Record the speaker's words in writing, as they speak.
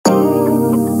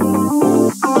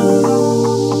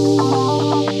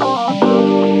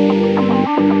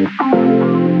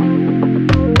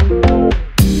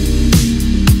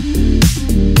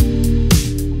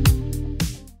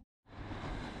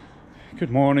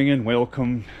Good morning and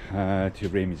welcome to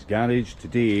Raymies garage.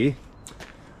 Today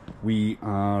we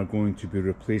are going to be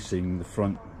replacing the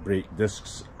front brake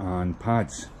discs and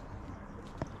pads,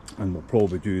 and we'll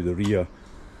probably do the rear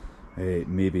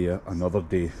maybe another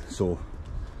day. So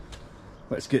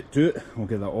let's get to it. We'll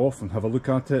get that off and have a look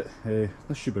at it.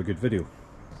 This should be a good video.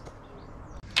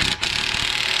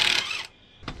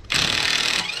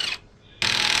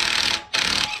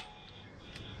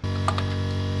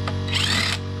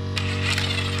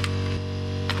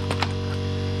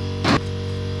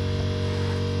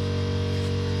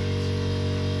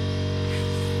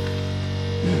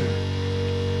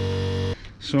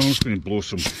 So I'm just going to blow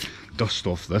some dust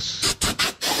off this.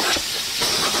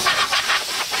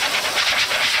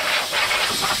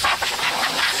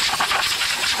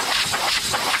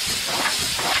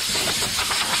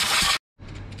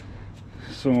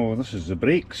 So this is the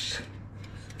brakes.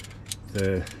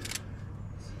 This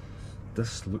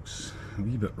looks a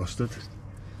wee bit rusted.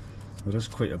 There is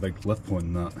quite a big lip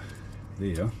on that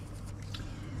there.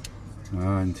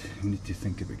 And we need to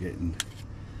think about getting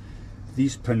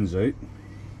these pins out.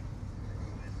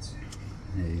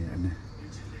 And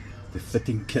the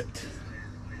fitting kit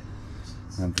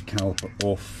and the caliper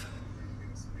off.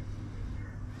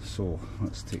 So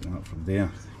let's take that from there.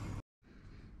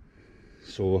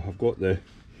 So I've got the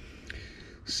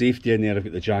safety in there. I've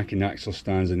got the jack and axle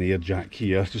stands and the air jack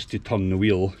here, just to turn the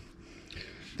wheel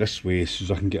this way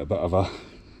so I can get a bit of a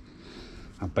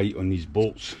bite on these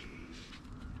bolts.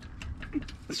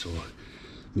 So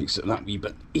makes it that wee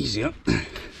bit easier.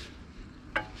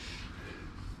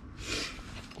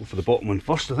 Go for the bottom one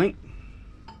first, I think.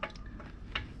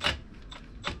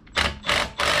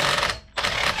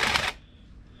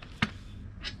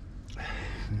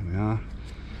 There we are.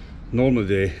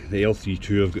 Normally the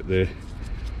L32 I've got the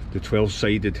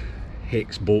 12-sided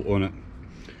hex bolt on it,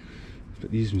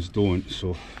 but these ones don't,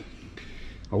 so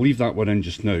I'll leave that one in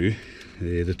just now,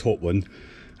 the top one,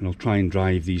 and I'll try and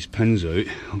drive these pins out.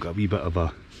 I've got a wee bit of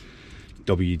a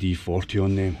WD-40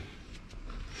 on them.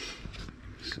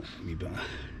 So a wee bit.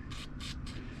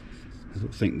 I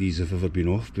don't think these have ever been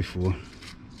off before.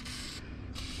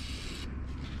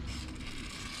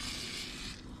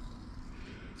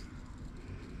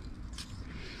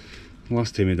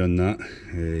 Last time we done that,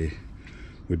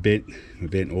 we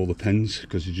bent all the pins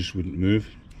because they just wouldn't move.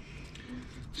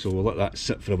 So we'll let that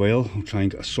sit for a while. I'll try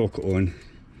and get a socket on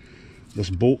this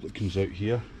bolt that comes out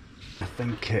here. I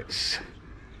think it's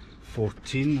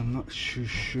 14, I'm not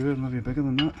sure, maybe bigger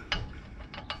than that.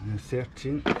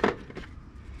 13.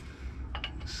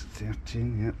 It's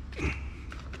 13, yep.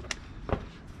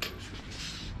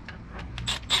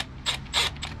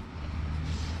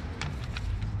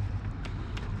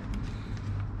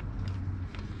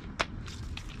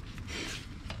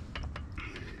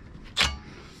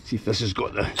 See if this has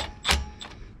got the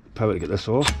power to get this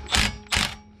off.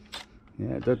 Yeah,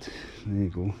 it did. There you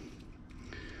go.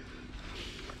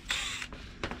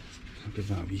 I'll give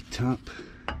that a wee tap.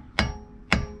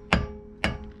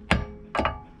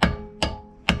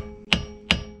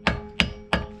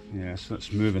 Yeah, so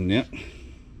that's moving there.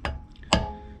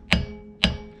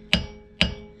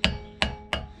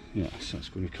 Yeah, so that's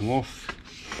going to come off.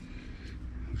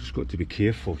 I've just got to be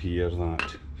careful here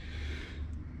that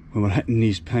when we're hitting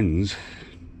these pins,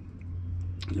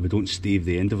 that we don't stave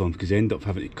the end of them, because I end up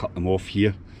having to cut them off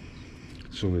here.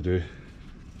 So we do.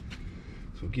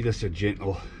 So give this a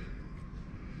gentle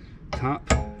tap.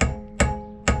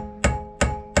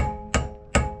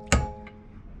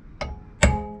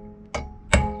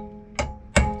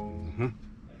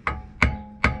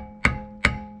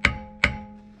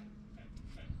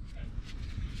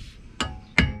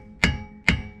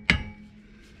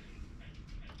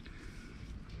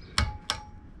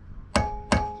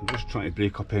 Just trying to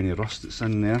break up any rust that's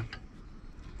in there.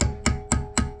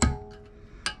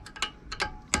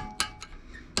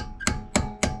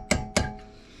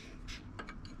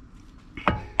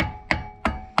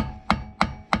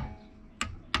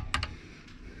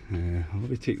 I'll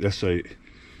maybe take this out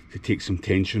to take some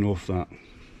tension off that.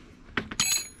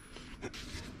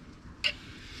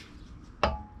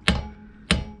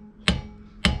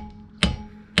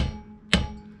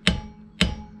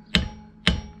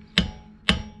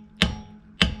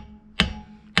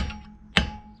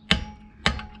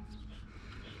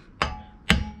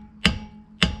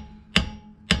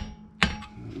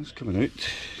 It's coming out.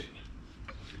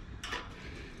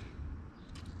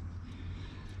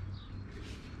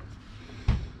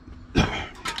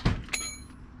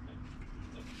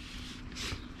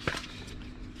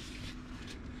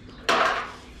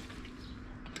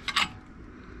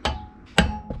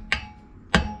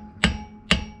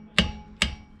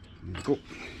 go.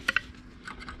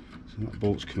 So that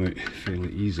bolt's come out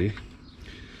fairly easy.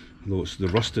 Although it's the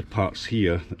rusted parts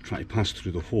here that try to pass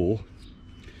through the hole,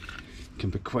 can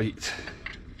be quite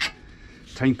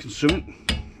time consuming.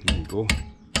 There you go.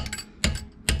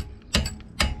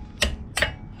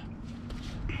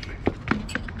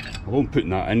 I won't put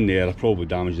that in there, I'll probably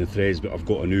damage the threads, but I've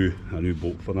got a new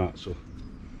bolt for that, so.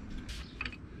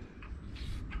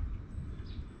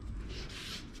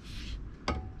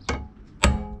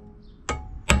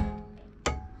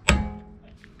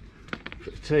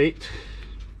 Pretty tight.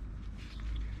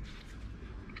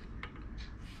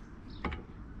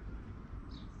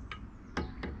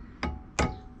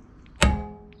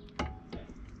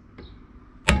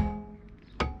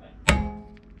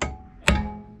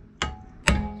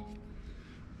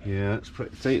 Yeah, it's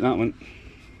pretty tight, that one.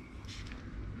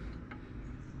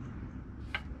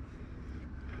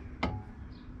 I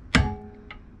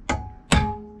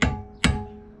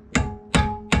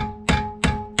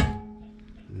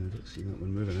don't see that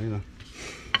one moving either.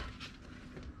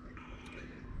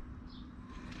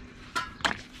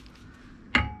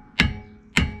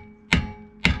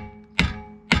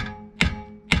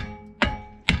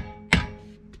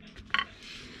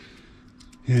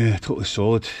 Yeah, totally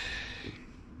solid.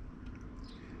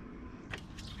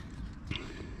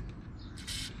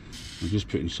 I'm just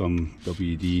putting some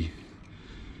WD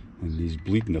in these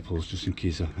bleed nipples just in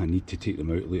case I need to take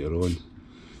them out later on.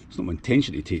 It's not my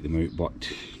intention to take them out, but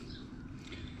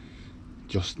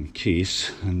just in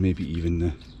case, and maybe even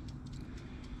the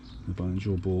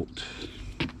banjo bolt.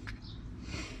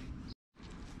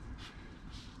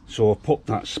 So I've popped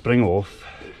that spring off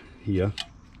here.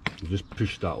 I've just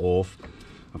pushed that off.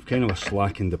 I've kind of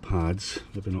slackened the pads,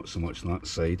 maybe not so much on that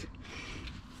side,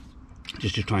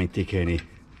 just to try and take any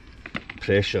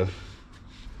pressure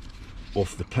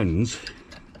off the pins.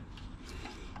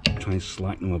 Try and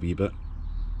slacken them a wee bit.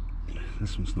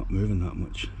 This one's not moving that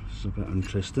much. It's a bit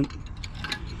interesting.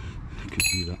 It could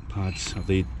be that pads, have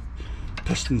the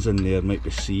pistons in there might be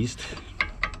seized.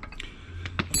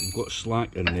 I've got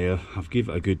slack in there. I've gave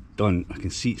it a good dunk. I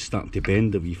can see it starting to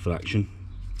bend a wee fraction.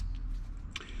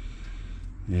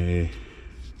 I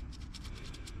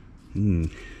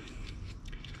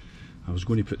was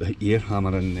going to put the air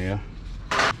hammer in there.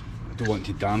 I don't want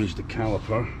to damage the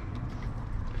caliper.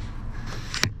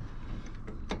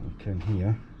 Look in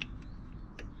here.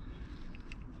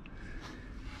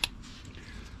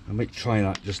 I might try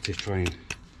that just to try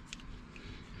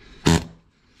and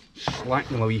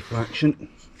slacken them a wee fraction.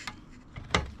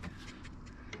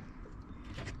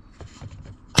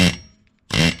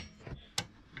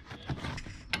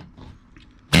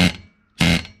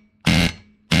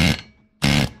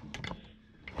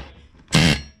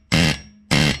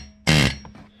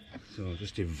 So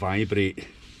just to vibrate,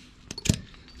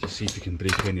 to see if we can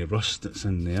break any rust that's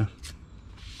in there.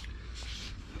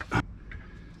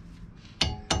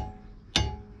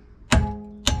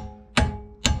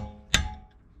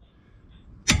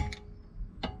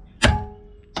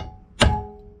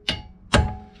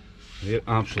 They're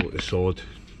absolutely solid.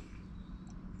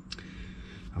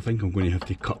 I think I'm going to have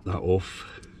to cut that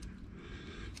off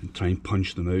and try and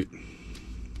punch them out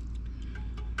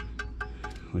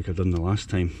like I done the last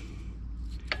time,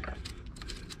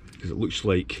 because it looks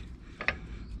like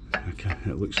I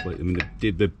mean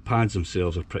the pads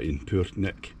themselves are pretty in poor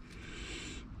nick.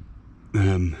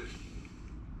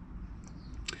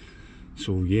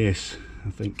 So yes, I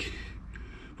think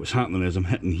what's happening is I'm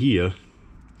hitting here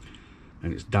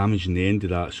and it's damaging the end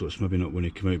of that, so it's maybe not going to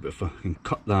come out. But if I can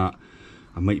cut that,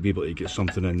 I might be able to get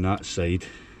something in that side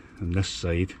and this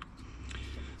side.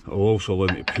 It'll also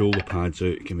allow me to pull the pads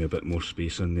out, give me a bit more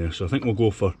space in there. So I think we'll go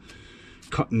for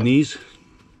cutting these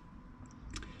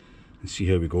and see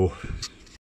how we go.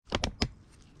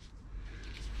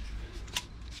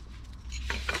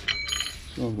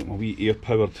 So I've got my wee air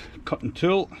powered cutting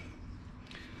tool.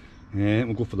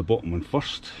 We'll go for the bottom one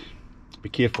first. Be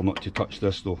careful not to touch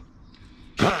this though.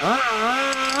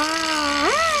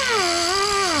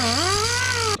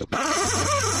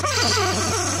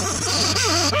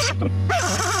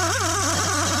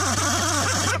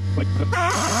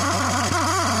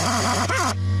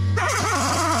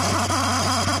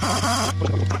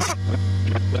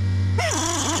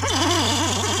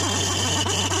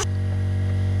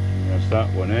 There's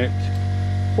that one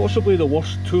out. Possibly the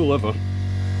worst tool ever.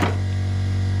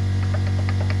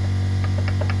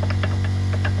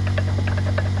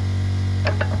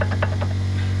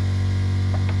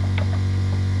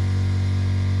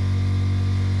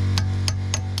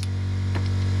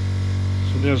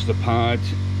 There's the pad.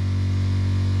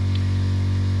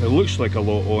 It looks like a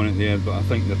lot on it there, but I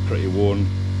think they're pretty worn.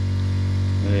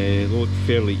 They look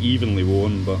fairly evenly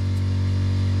worn, but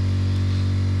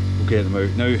we'll get them out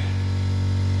now.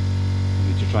 I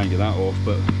need to try and get that off,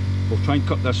 but we'll try and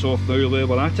cut this off now while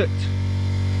we're at it.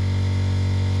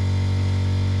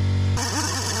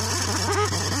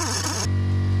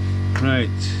 Right,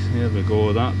 there we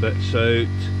go, that bit's out.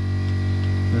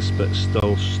 This bit's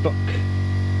still stuck.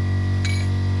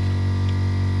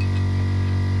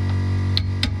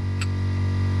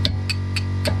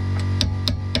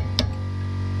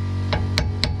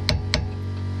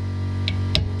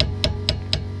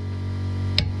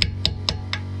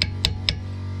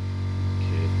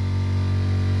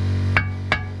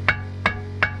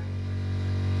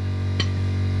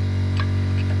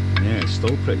 Yeah, it's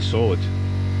still pretty solid.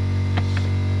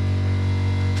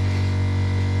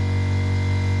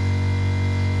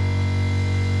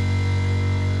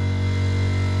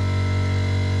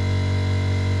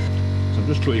 I'm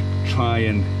just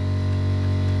trying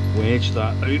to wedge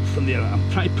that out from there.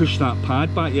 I'm trying to push that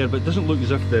pad back here, but it doesn't look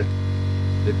as if the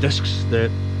discs,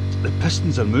 the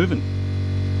pistons are moving.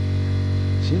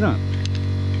 See that?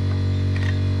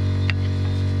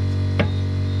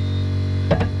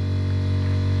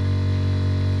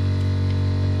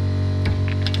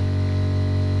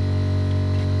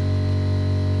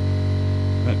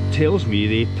 It tells me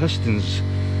the pistons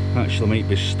actually might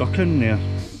be stuck in there,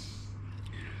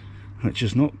 which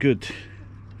is not good.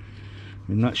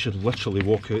 I mean, that should literally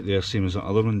walk out there same as that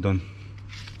other one done.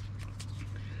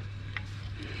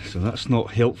 So that's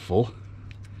not helpful,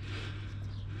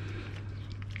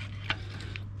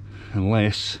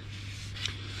 unless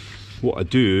what I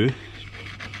do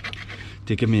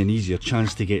to give me an easier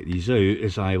chance to get these out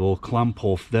is I will clamp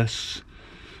off this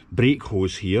brake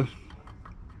hose here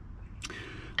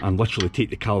and literally take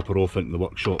the caliper off into the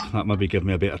workshop. That maybe give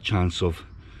me a better chance of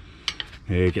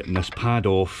getting this pad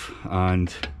off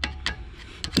and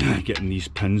getting these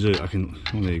pins out. I can,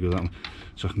 oh there you go, that one.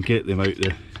 So I can get them out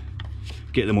the,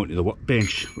 get them onto the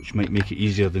workbench, which might make it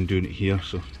easier than doing it here.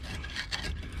 So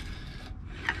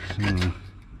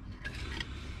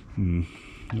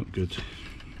not good.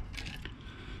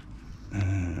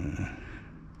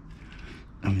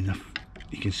 I mean, if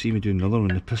you can see me doing another one,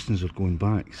 the pistons are going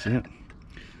back. See it?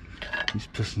 These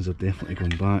pistons are definitely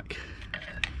going back.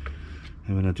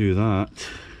 And when I do that,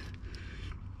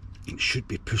 it should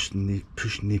be pushing the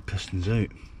pistons out,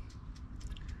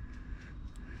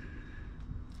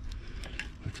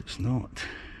 but it's not.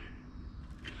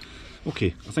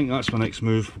 Okay, I think that's my next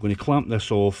move. We're going to clamp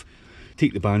this off,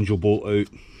 take the banjo bolt out,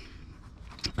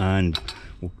 and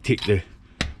we'll take the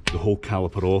whole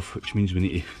caliper off, which means we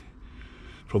need to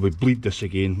probably bleed this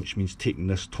again, which means taking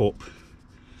this top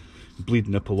bleed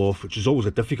nipple off, which is always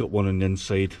a difficult one on the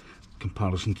inside in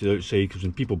comparison to the outside, because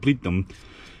when people bleed them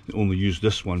they only use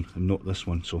this one and not this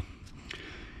one, so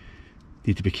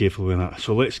need to be careful with that.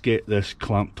 So let's get this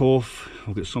clamped off.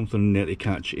 I'll get something in there to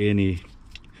catch any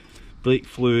brake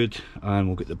fluid, and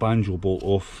we'll get the banjo bolt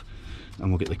off, and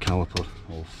we'll get the caliper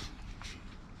off.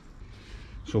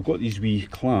 So I've got these wee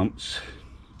clamps.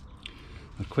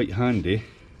 They're quite handy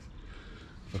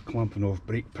for clamping off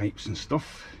brake pipes and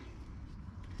stuff.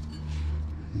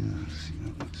 Yeah, see,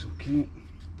 that looks okay.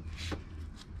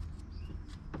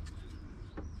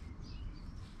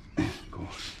 Go.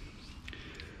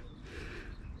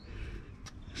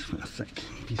 It's quite a thick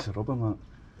piece of rubber,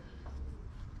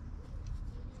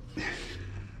 that.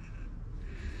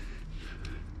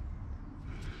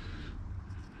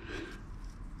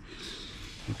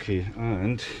 Okay,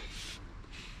 and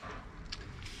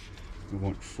we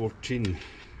want 14.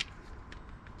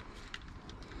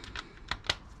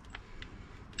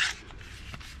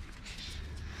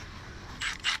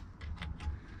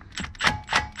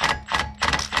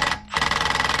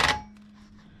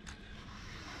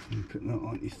 Putting that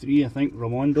onto 3, I think,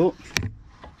 Ramondo.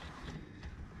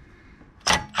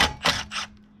 There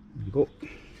we go.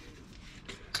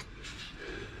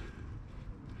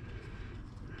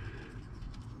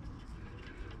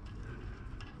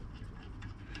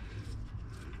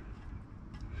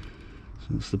 So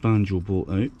that's the banjo bolt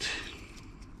out.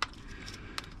 I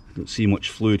don't see much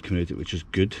fluid coming out of it, which is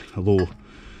good, although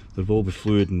there will be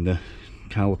fluid in the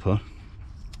caliper.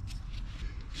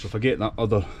 So if I get that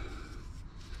other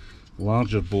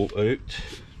larger bolt out,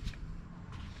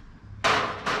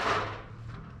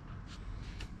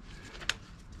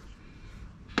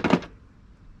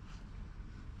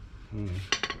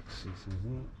 let's see, so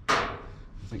that, I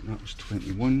think that was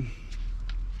 21.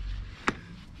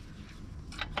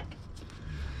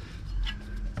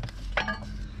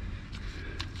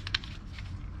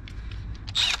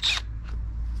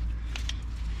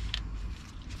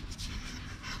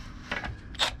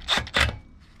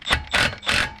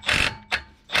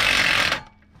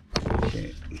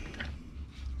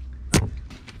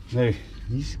 Now,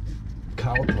 these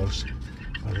calipers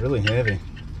are really heavy.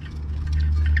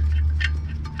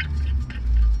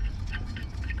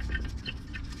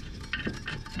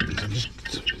 So I'm just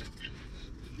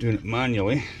doing it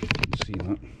manually. You can see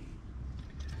that.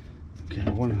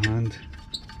 Okay, one hand,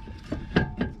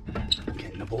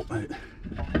 getting the bolt out.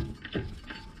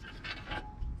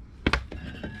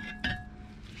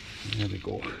 There we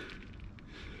go.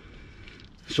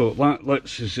 So that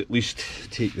lets us at least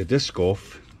take the disc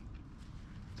off,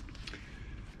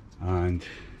 and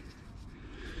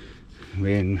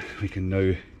then we can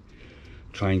now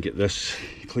try and get this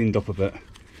cleaned up a bit,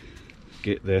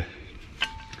 get the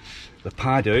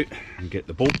pad out and get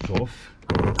the bolts off.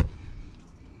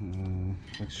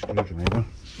 Big screwdriver.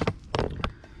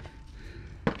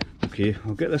 Okay,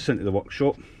 I'll get this into the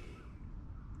workshop,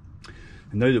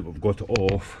 and now that we've got it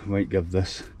off, we might give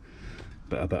this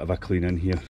a bit of a clean in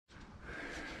here.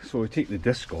 So we take the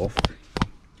disc off.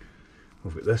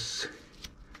 We've got this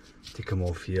to come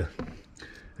off here,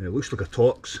 and it looks like a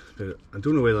Torx, but I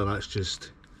don't know whether that's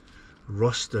just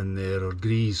rust in there or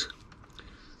grease,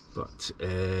 but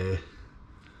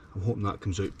I'm hoping that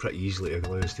comes out pretty easily to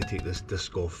allow us to take this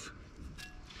disc off.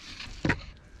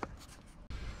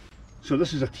 So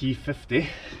this is a T50.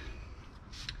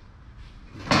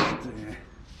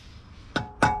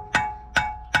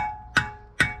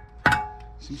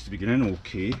 Seems to be going in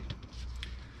okay.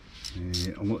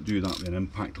 I'll not do that with an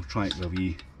impact, I'll try it with a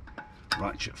wee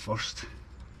ratchet first.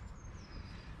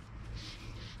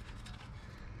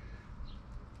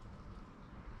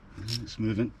 It's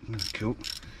moving, that's cool.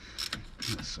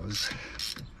 That's us.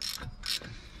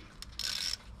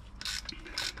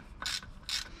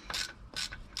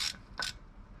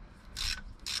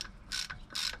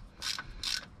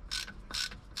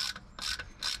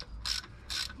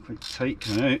 Quite tight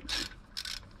coming out.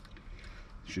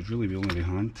 Should really be only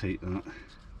hand tight that.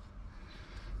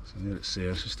 So there it's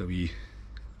there, it's just a wee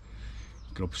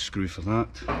grub screw for that,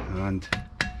 and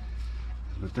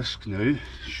the disc now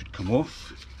should come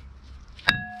off.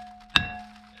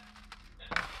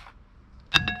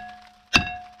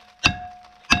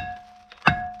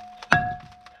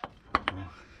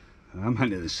 I'm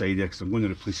hinting at the side here because I'm going to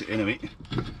replace it anyway.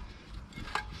 There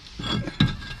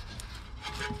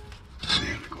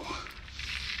we go.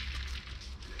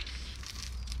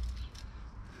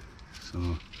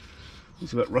 So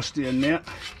it's a bit rusty in there.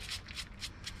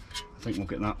 I think we'll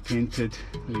get that painted,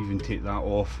 we'll even take that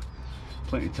off.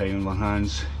 Plenty of time on my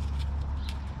hands.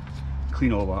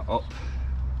 Clean all that up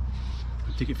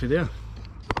and take it for there.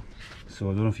 So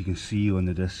I don't know if you can see on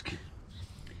the disc,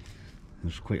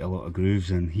 there's quite a lot of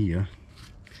grooves in here.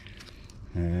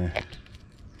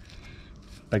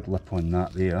 Big lip on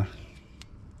that there.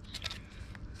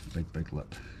 Big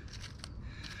lip.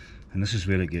 And this is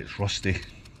where it gets rusty.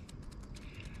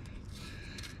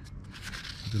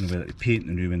 I don't know whether to paint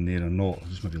the new one there or not, I'll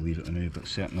just maybe leave it now, but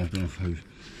certainly I don't know how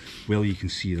well you can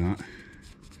see that.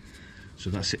 So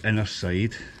that's the inner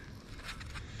side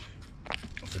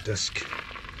of the disc.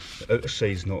 The outer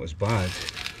side's not as bad,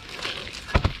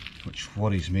 which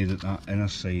worries me that that inner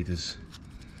side is,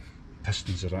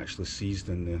 pistons are actually seized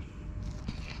in there.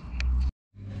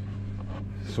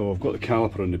 So I've got the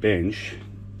caliper on the bench.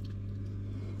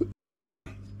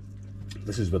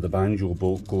 This is where the banjo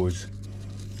bolt goes.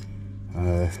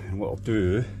 And what I'll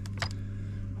do,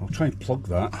 I'll try and plug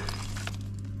that.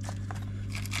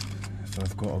 If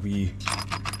I've got a wee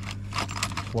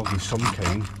plug of some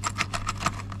kind,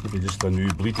 maybe just a new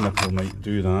bleed nipple might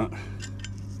do that.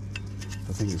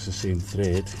 I think it's the same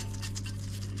thread.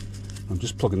 I'm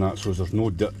just plugging that so there's no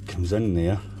dirt comes in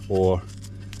there or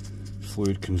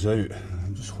fluid comes out.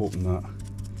 I'm just hoping that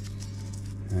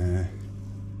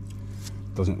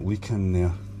doesn't leak in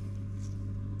there.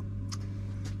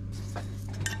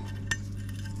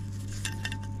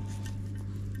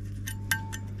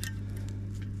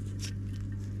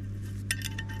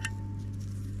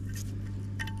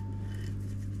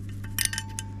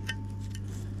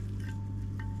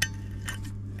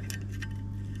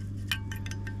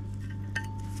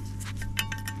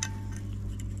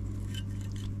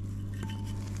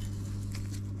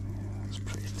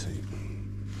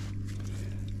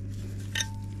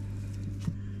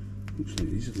 Looks like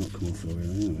these have not come off the way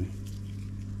anyway.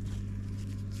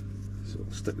 So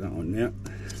I'll stick that on there.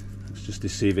 It's just to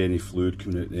save any fluid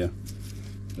coming out there.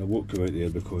 I won't go out there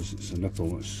because it's a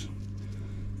nipple that's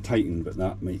tightened, but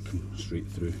that might come straight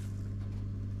through.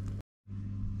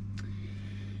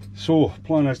 So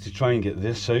plan is to try and get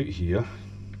this out here.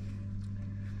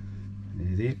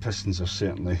 The pistons are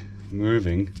certainly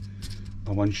moving.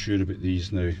 I'm unsure about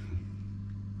these now.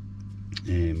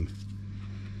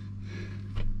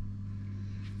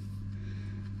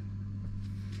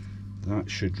 that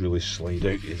should really slide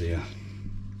out of there.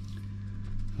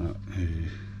 That,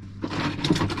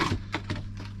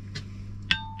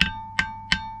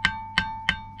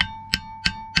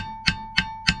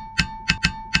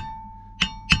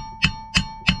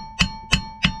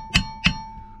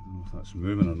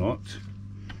 moving or not.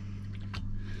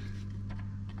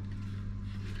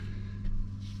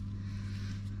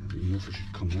 I don't know if I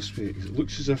should come this way, because it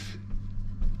looks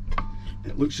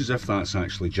as if that's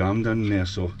actually jammed in there,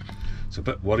 so it's a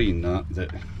bit worrying that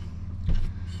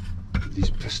these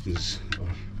pistons are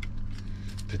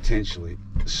potentially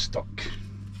stuck.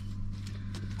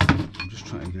 I'm just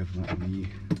trying to give that a wee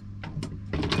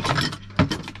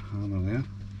hammer there.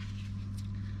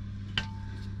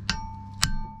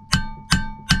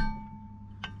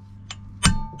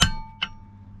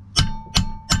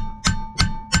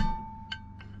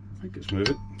 I think it's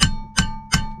moving.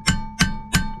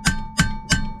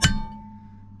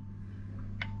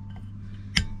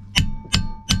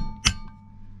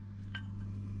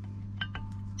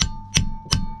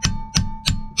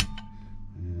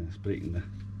 Yeah, it's breaking the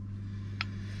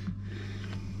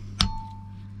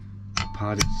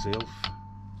pad itself.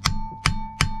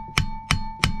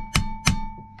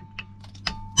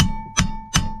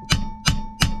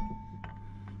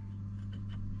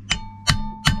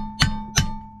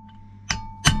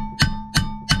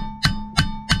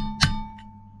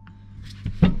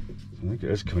 I think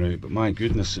it is coming out, but my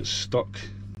goodness, it's stuck.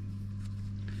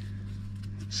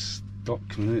 It's stuck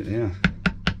coming out there.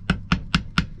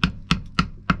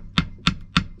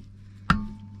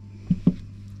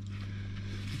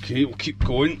 Okay, we'll keep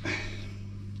going.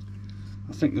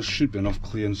 I think there should be enough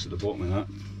clearance at the bottom of that.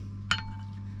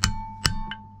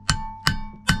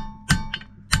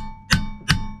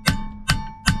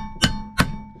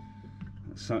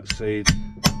 That's that side.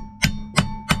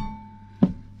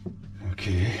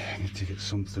 Okay, I need to get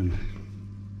something.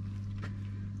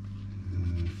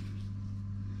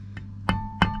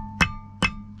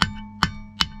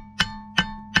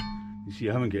 You see,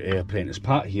 I haven't got Apprentice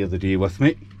Pat here the day with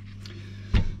me,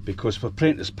 because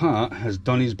Apprentice Pat has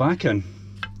done his back in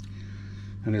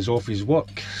and is off his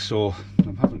work, so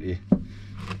I'm having to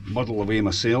muddle away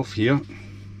myself here.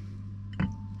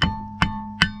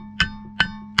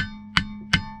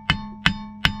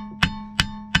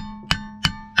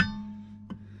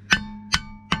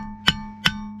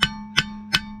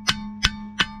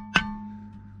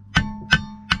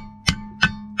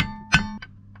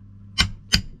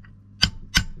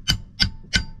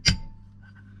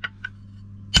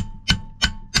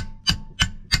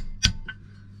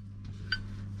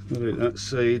 Right, that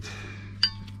side.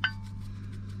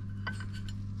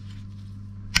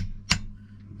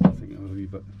 I think I'm a wee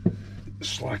bit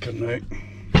slacker now.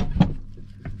 There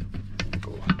we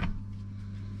go.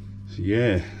 So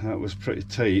yeah, that was pretty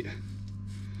tight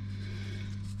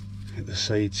at the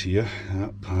sides here.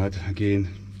 That pad again,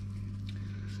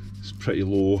 it's pretty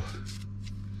low.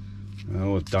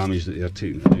 Oh, I've damaged it there,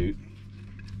 taking it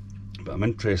out. But I'm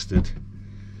interested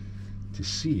to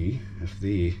see if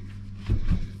the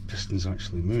pistons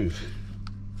actually move.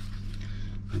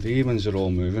 And the A ones are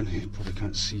all moving, you probably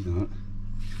can't see that,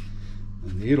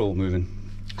 and they're all moving.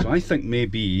 So I think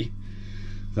maybe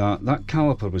that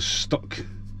caliper was stuck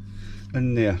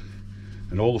in there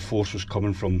and all the force was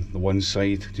coming from the one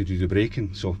side to do the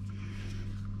braking. So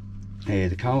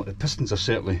the pistons are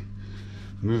certainly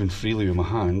moving freely with my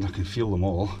hand. I can feel them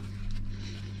all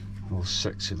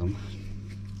 6 of them.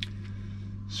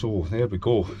 So there we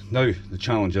go. Now the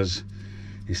challenge is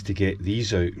to get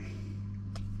these out.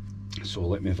 So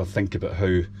let me have a think about how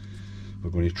we're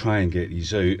going to try and get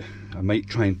these out. I might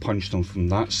try and punch them from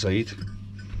that side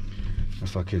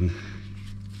if I can,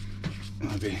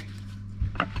 maybe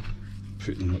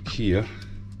put them up here.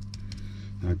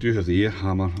 I do have the air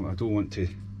hammer, I don't want to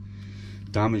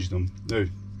damage them. Now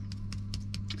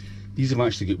these have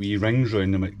actually got wee rings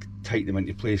around them that tighten them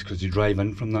into place because they drive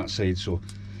in from that side, so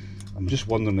I'm just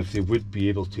wondering if they would be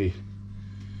able to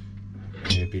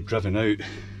be driven out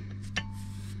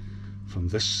from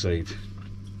this side.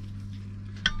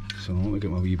 So let me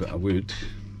get my wee bit of wood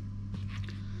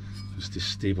just to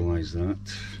stabilise that.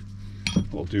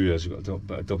 What I'll do is I've got a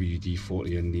bit of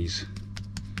WD-40 in these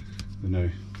now.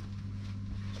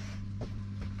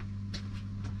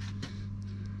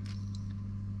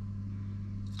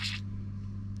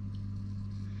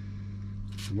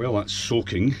 Well, that's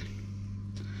soaking.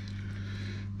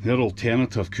 The other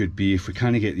alternative could be, if we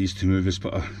can't get these to move, is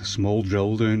put a small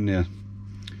drill down there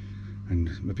and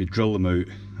maybe drill them out,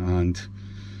 and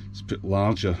let's put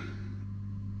larger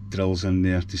drills in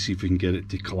there to see if we can get it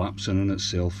to collapse in on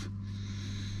itself,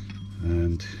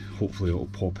 and hopefully it'll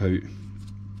pop out.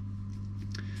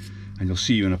 And you'll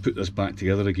see when I put this back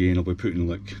together again, I'll be putting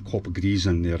like copper grease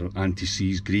in there, or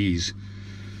anti-seize grease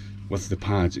with the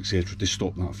pads, etc., to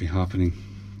stop that from happening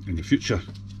in the future.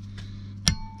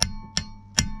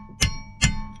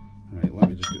 Right, let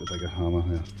me just get the bigger hammer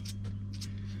here.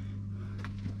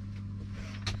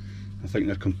 I think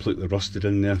they're completely rusted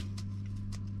in there.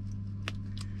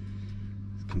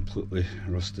 Completely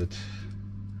rusted.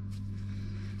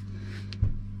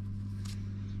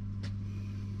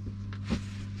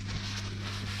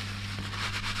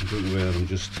 I don't know whether I'm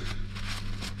just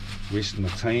wasting my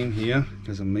time here,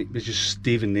 because I might be just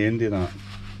staving the end of that.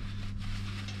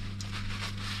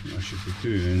 What I should be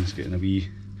doing is getting a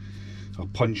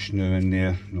punch now in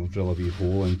there, and I'll drill a wee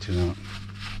hole into that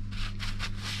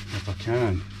if I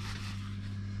can.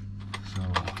 So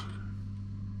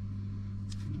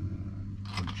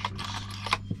punches.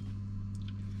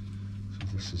 So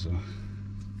this is a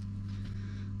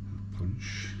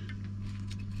punch.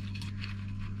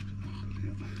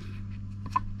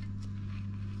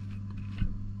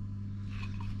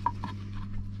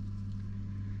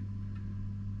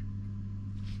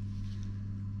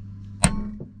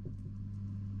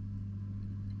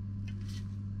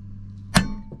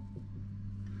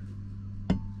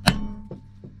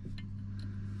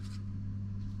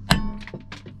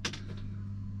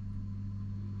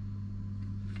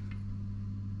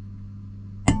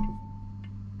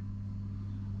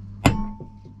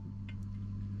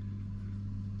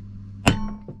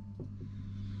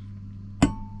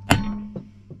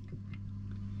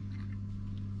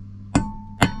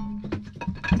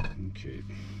 Okay.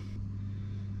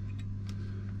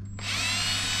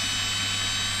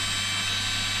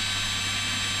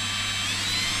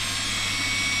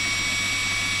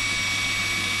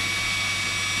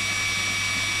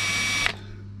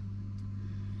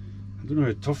 I don't know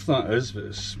how tough that is, but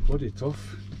it's bloody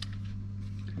tough.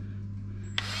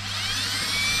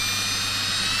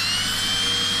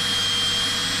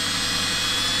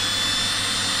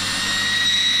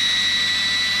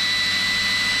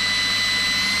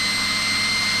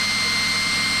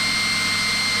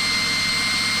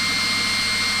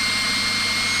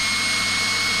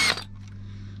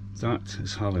 That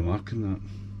is hardly marking that.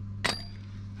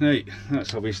 Right,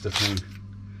 that's a waste of time.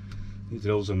 The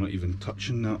drills are not even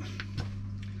touching that.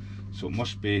 So it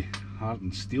must be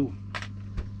hardened steel.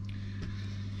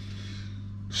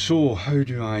 So how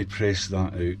do I press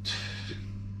that out?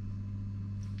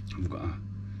 I've got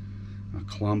a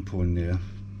clamp on there.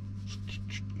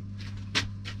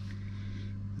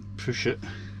 Push it.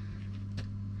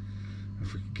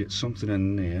 If we could get something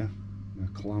in there, a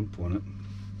clamp on it.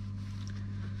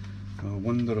 I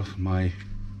wonder if my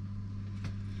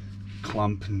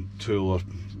clamping tool or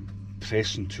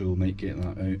pressing tool might get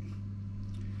that out.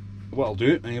 What I'll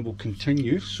do, I will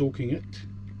continue soaking it.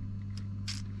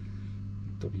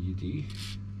 WD.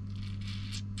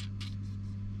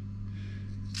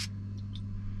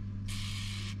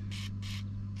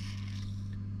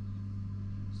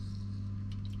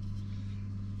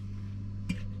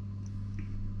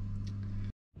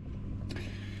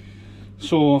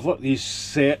 So I've let these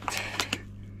set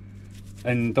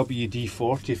in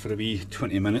WD-40 for a wee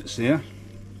 20 minutes there,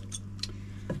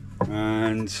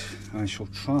 and I shall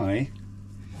try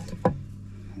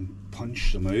and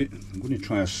punch them out. I'm going to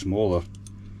try a smaller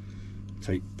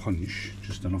type punch,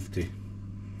 just enough to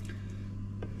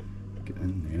get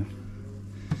in there.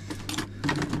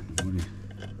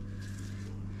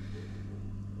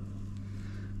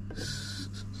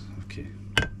 Okay,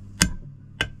 I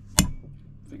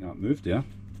think that moved there.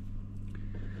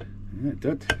 Yeah, it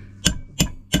did.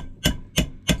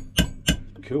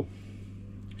 Cool.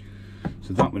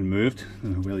 So that one moved. I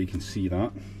don't know how well you can see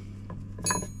that.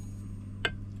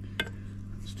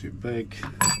 It's too big.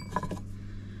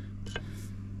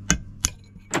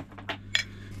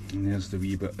 And there's the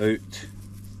wee bit out,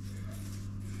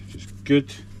 which is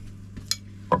good.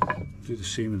 I'll do the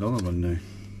same with the other one now.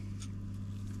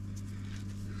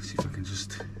 See if I can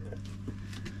just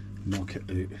knock it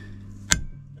out.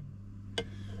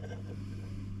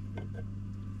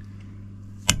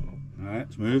 Alright,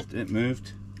 it's moved, it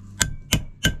moved.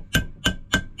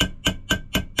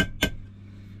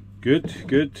 Good,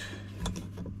 good.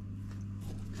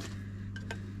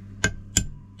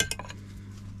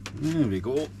 There we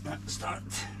go, that's that.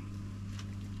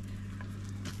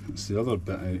 That's the other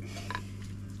bit out.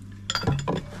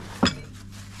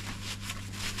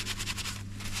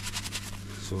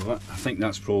 So that, I think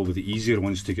that's probably the easier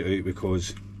ones to get out,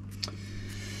 because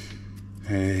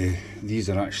these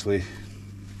are actually,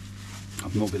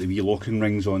 I've not got the wee locking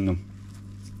rings on them,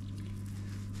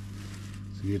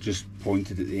 so they're just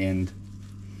pointed at the end.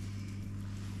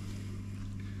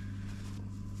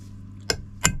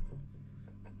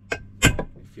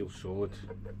 solid.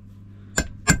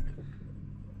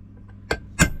 I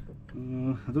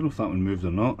don't know if that one moved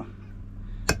or not.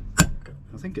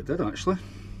 I think it did actually.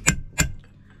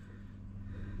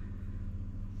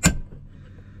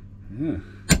 Yeah.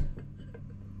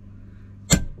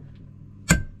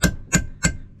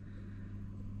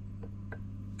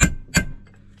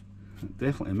 It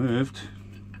definitely moved.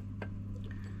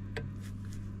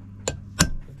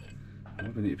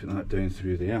 We need to put that down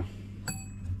through there.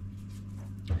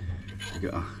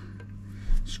 Get a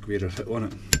squarer fit on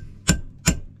it.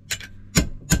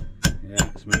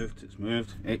 Yeah, it's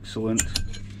moved, excellent.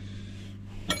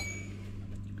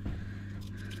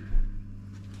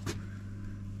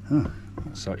 Huh,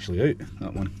 that's actually out,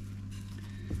 that one.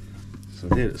 So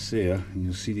there it's there, and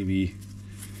you'll see the wee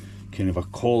kind of a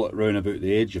collet round about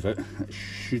the edge of it. It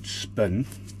should spin,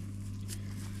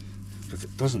 but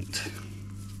it doesn't.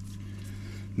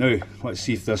 Now, let's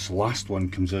see if this last one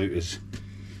comes out as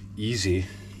easy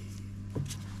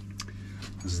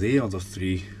as the other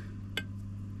three. I'll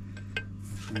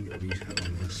try and get a wee hit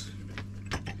on this.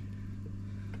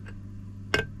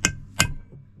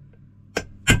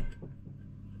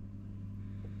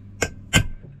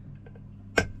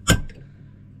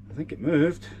 I think it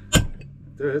moved. It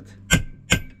did.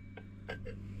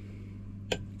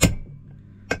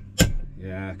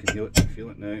 Yeah, I can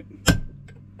feel it now.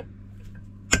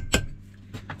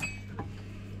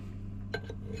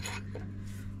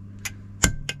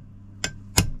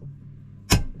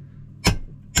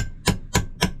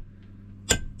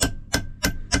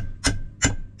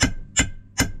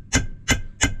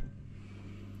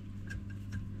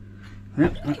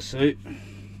 Yep, that's out.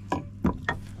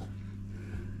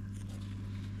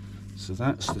 So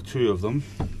that's the two of them.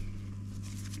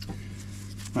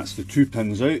 That's the two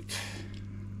pins out.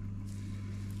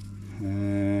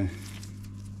 They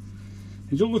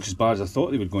don't look as bad as I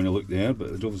thought they were going to look there, but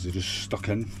they're obviously just stuck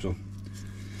in.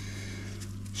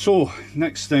 So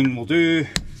next thing we'll do,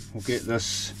 we'll get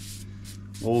this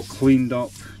all cleaned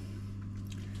up.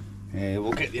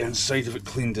 We'll get the inside of it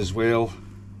cleaned as well.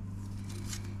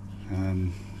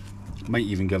 Might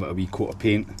even give it a wee coat of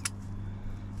paint.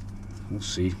 We'll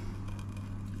see.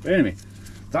 But anyway,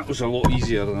 that was a lot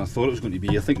easier than I thought it was going to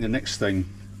be. I think the next thing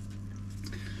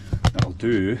that I'll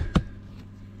do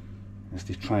is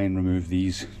to try and remove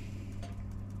these.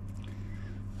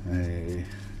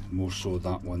 More so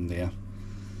that one there.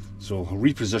 So I'll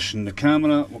reposition the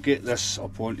camera, we'll get this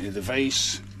up onto the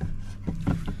vise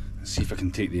and see if I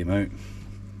can take them out.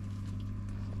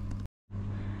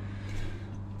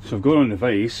 So I've got on the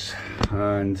vise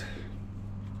and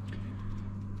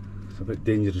it's a bit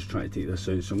dangerous trying to take this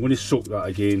out, so I'm going to soak that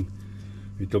again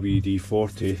with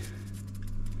WD-40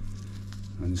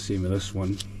 and the same with this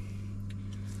one.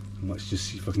 And let's just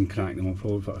see if I can crack them. I'll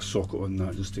probably put a socket on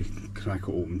that just to crack it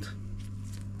open.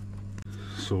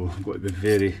 So I've got to be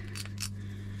very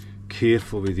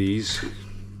careful with these.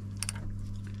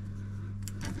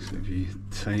 So if you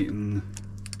tighten,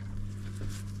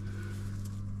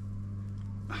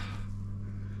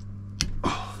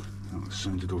 that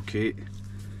sounded okay.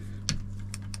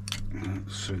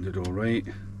 That sounded alright.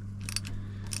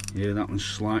 Yeah, that one's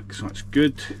slack, so that's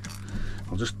good.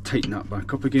 I'll just tighten that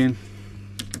back up again.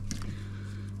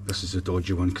 This is a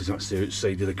dodgy one because that's the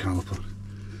outside of the caliper.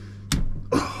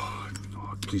 Oh,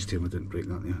 please tell me I didn't break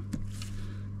that there.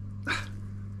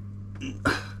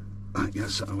 That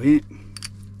gets it away.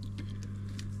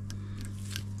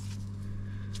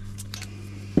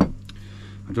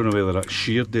 I don't know whether that's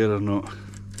sheared there or not.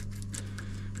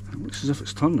 It looks as if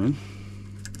it's turning.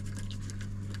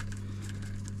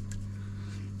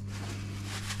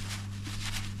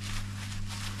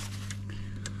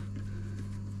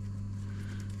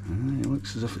 It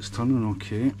looks as if it's turning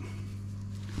okay.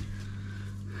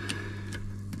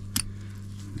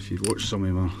 If you'd watched some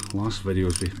of my last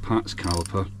videos with Pat's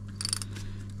caliper,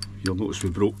 you'll notice we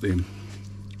broke them.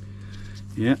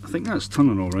 Yeah, I think that's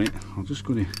turning alright. I'm just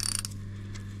going to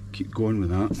keep going with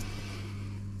that.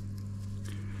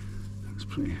 That's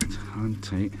pretty hand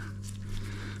tight,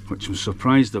 which I'm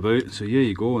surprised about. So yeah,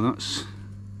 you go, that's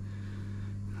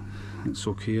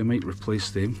okay. I might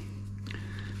replace them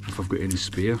if I've got any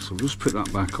spare, so we'll just put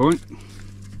that back on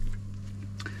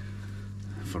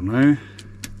for now,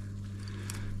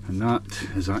 and that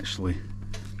is actually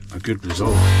a good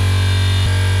result.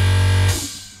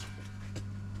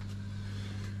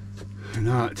 And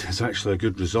that is actually a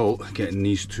good result, getting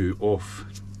these two off.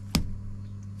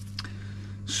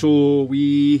 So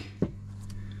we'll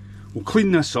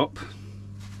clean this up.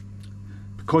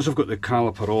 Because I've got the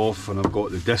caliper off and I've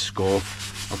got the disc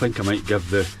off, I think I might give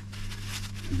the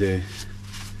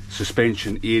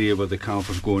suspension area where the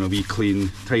caliper's going a wee clean,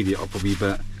 tidy it up a wee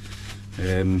bit,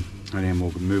 and then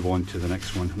we'll move on to the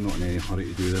next one. I'm not in any hurry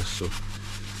to do this, so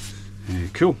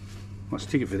cool. Let's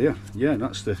take it for there. Yeah,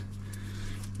 that's the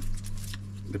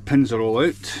pins are all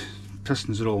out,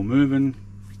 pistons are all moving.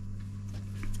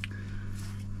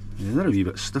 Yeah, they're a wee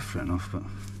bit stiff right enough, but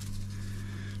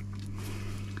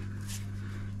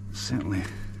certainly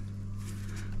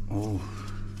all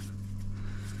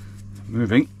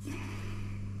moving.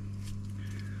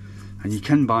 And you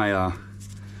can buy a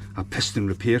piston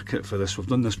repair kit for this. We've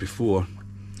done this before,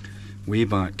 way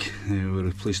back. We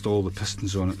replaced all the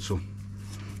pistons on it. So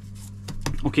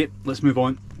okay, let's move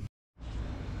on.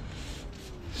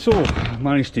 So I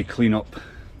managed to clean up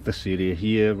this area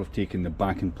here. We've taken the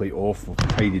backing plate off, we've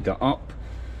tidied it up,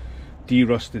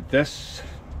 de-rusted this,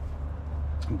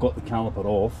 I've got the caliper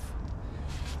off.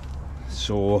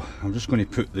 So I'm just going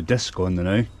to put the disc on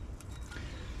now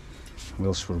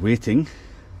whilst we're waiting.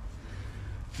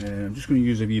 I'm just going to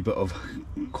use a wee bit of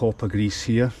copper grease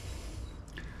here,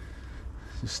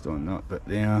 just on that bit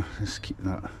there, just keep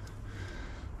that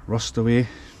rust away. A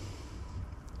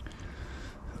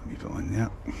wee bit on there.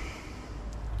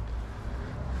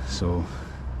 So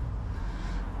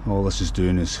all this is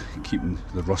doing is keeping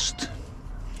the rust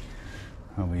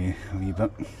away a wee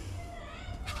bit.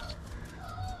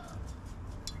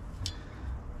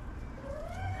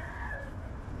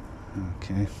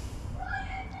 Okay.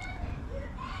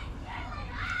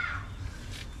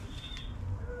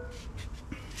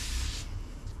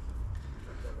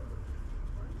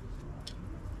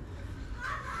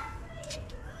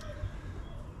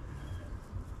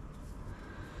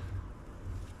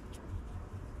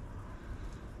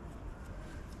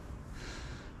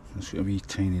 Just got a wee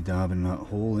tiny dab in that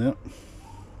hole there,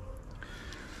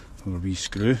 or a wee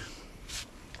screw,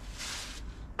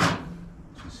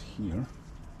 just here.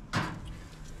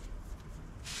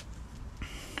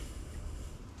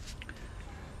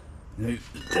 Now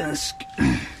the disc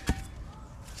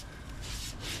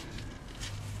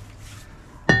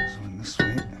is on this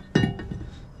way.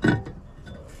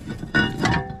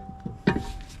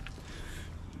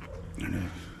 And a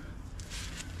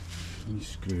wee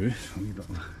screw, a wee bit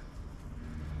of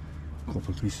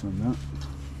copper grease on that.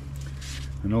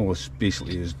 And all this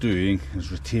basically is doing is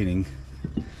retaining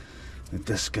the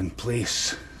disc in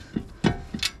place. It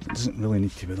doesn't really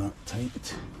need to be that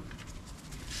tight.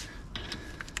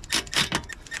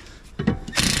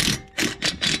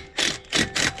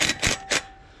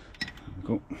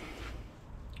 Go.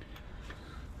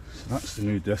 So that's the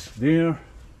new disc there.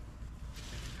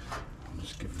 I'll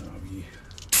just give that a wee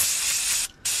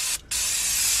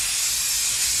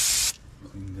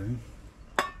clean down.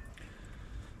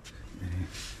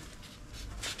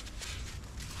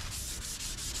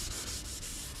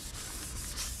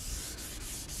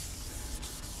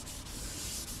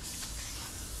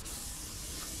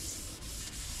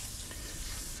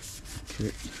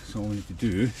 Okay, so all we need to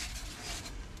do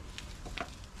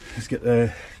is get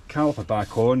the caliper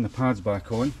back on, the pads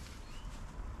back on,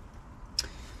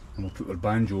 and we'll put our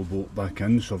banjo bolt back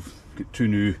in. So I've got two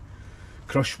new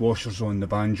crush washers on the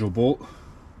banjo bolt.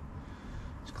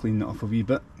 Just clean that up a wee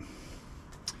bit.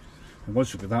 And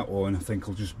once we've got that on, I think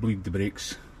I'll just bleed the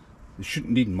brakes. They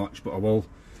shouldn't need much, but I will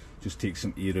just take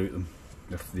some air out of them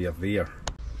if they are there.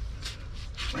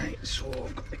 Right, so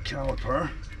I've got the caliper,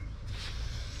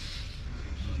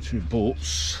 two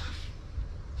bolts.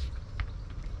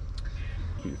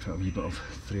 Put a wee bit of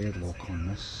thread lock on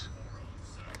this.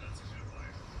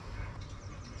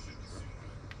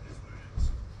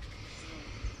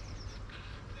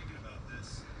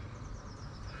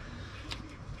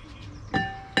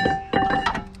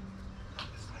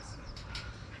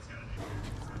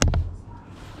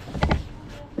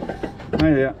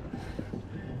 Hi there.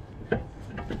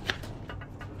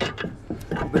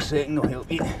 Give a second, I'll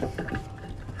help you.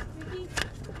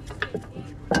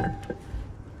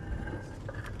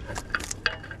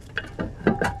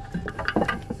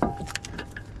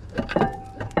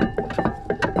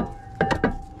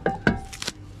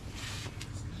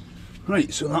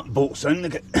 Right, so that bolt's in. They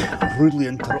get rudely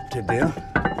interrupted there.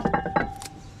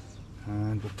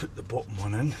 And we'll put the bottom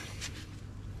one in.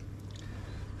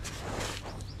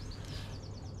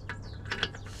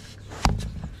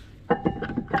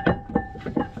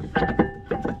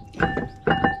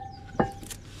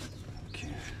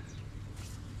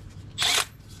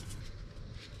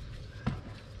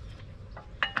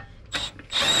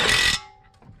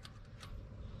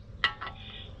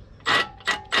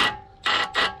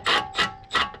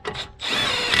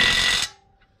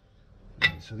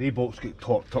 So they bolts get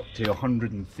torqued up to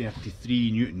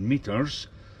 133 Newton meters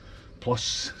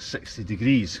plus 60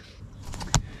 degrees.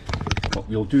 But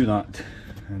we'll do that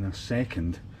in a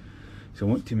second. So I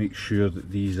want to make sure that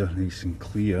these are nice and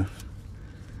clear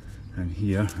in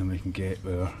here, and we can get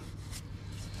our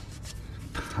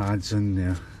pads in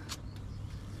there.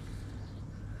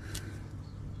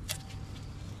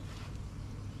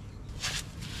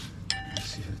 Let's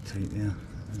see how tight there.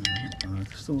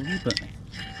 Still a wee bit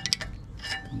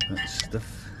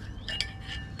stiff.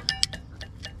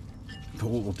 But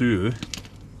what we'll do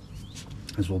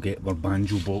is we'll get our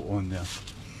banjo bolt on there.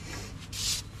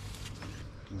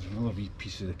 There's another wee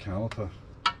piece of the caliper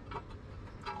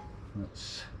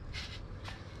that's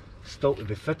still to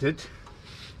be fitted.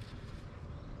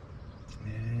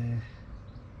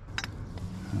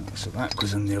 So that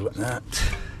goes in there like that.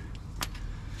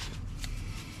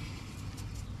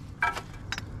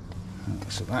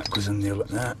 So that goes in there like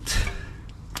that.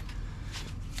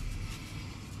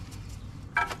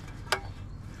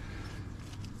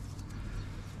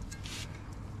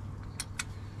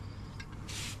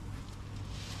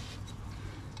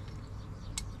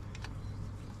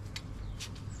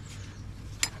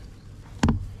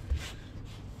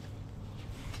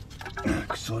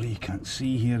 Sorry you can't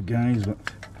see here guys, but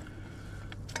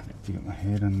I have to get my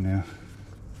head in there.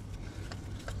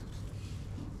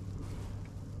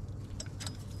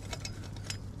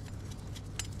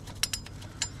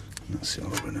 That's the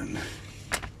other one in.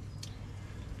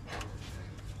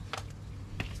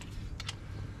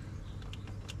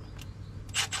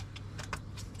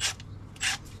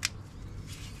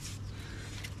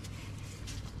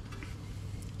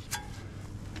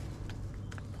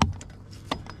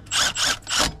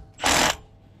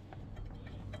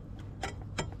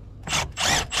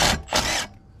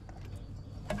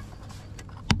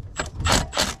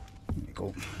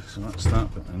 So that's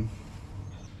that bit in.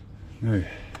 Now, we've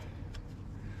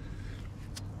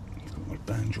got our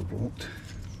banjo bolt.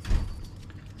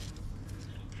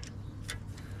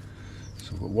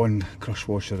 So I've got one crush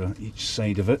washer at each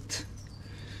side of it,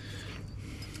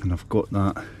 and I've got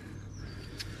that,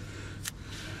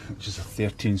 which is a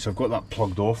 13, so I've got that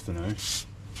plugged off the now.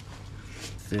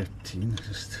 13,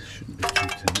 just shouldn't be too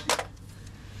tight.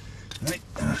 Right,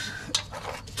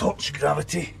 torch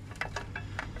gravity.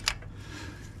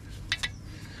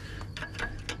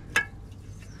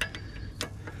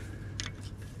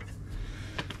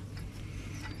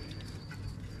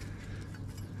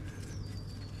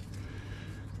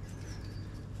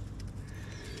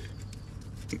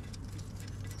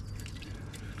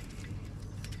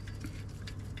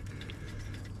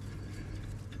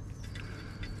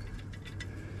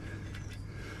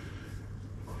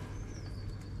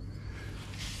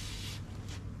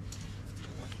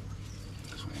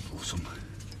 Awesome.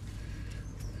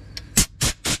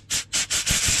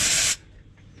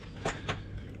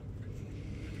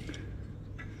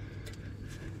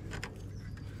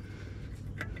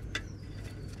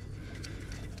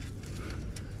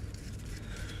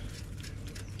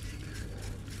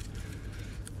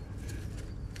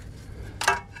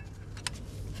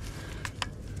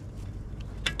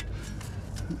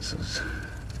 This is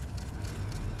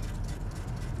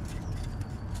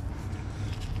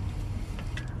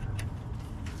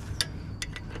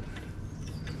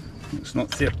it's not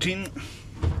 13.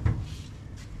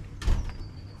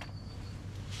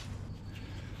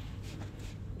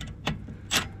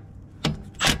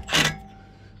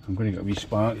 I'm going to get a wee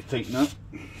spark to tighten up.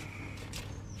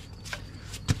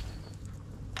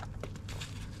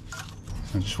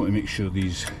 I just want to make sure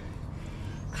these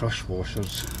crush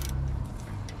washers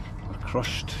are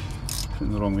crushed.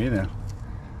 Putting the wrong way there.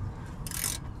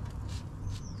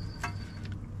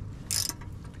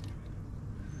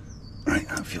 Right,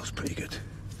 that feels pretty good.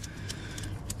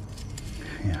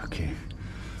 Yeah, okay.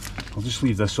 I'll just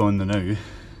leave this on the now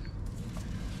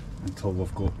until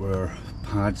we've got our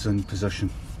pads in position.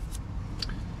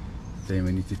 Then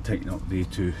we need to tighten up they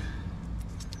too.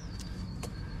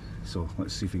 So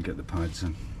let's see if we can get the pads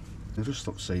in. They're just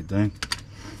upside down.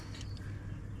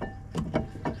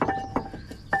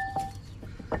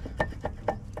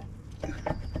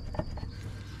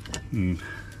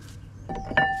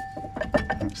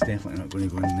 That's definitely not going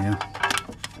to go in there.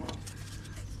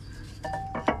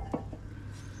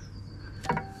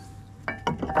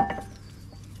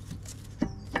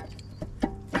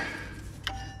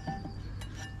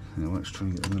 Now let's try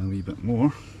and get in a wee bit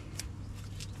more.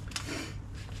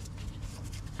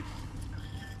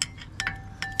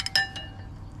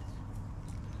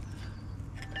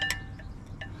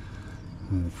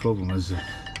 And the problem is that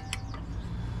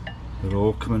they're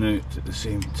all coming out at the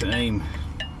same time.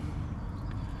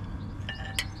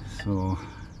 So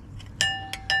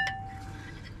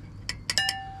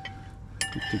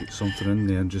Need to get something in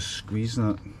there and just squeeze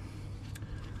that.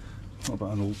 What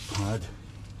about an old pad?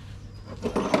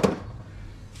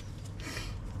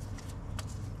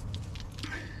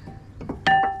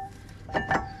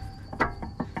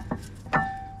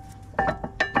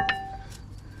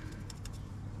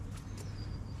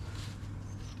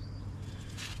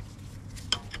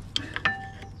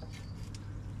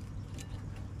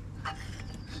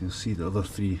 So you'll see the other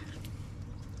 3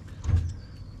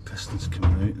 pistons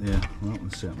coming out there. Well, that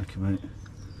one's certainly come out.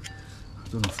 I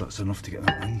don't know if that's enough to get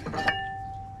that in.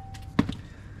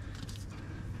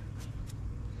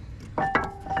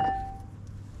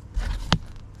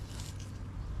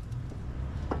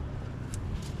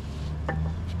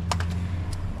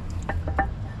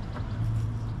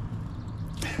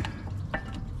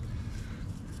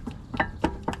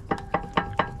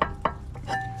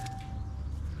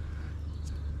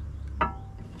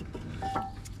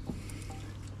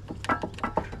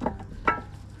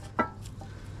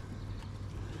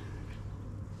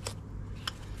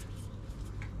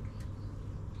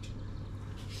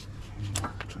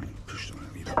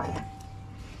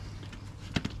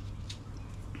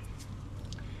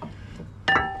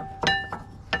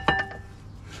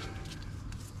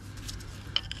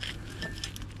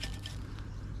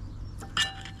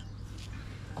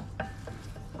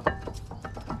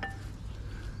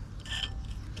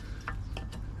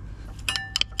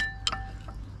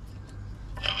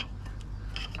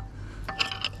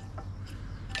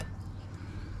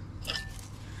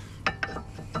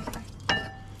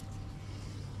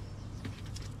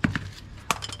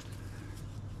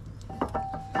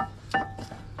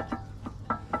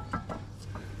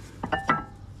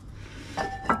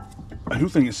 I don't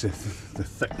think it's the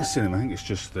thickness in them, I think it's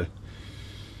just the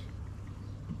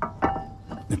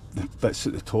bits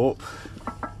at the top.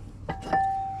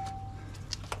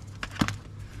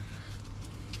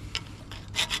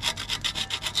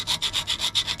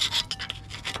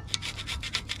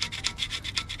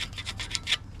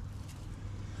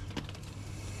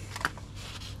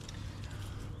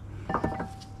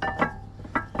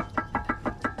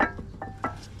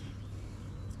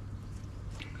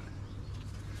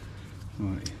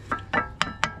 Right.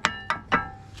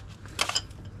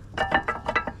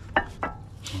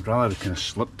 I'd rather it kind of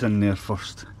slipped in there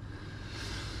first.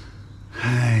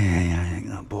 I think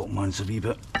that bottom one's a wee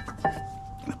bit,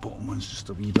 the bottom one's just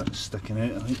a wee bit sticking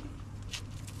out, I think.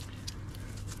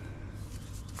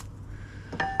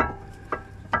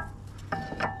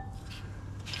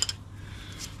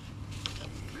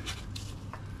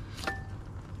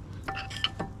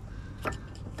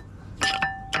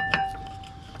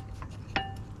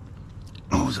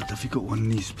 It's a difficult one,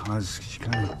 these pads, 'cause you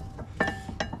can't.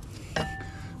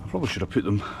 I probably should have put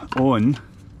them on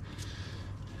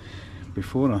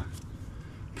before I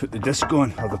put the disc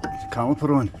on, or the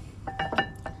caliper on.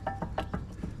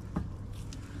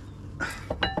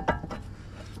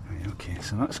 Right, okay,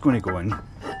 so that's going to go in.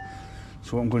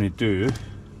 So what I'm going to do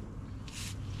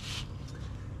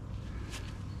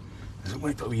is I'm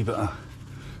going to put a wee bit of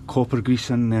copper grease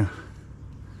in there,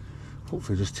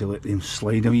 hopefully just to let them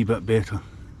slide a wee bit better.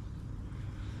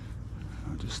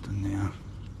 Just in there.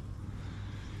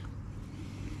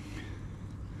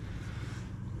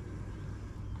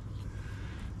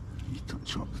 You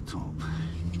touch up the top.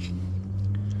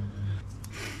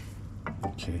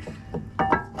 Okay.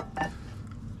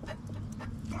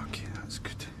 Okay, that's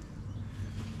good.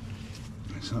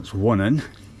 So that's one in.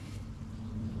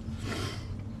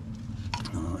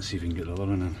 Oh, let's see if we can get the other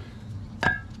one in.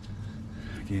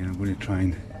 Again, I'm going to try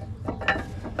and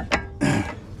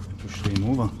push them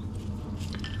over.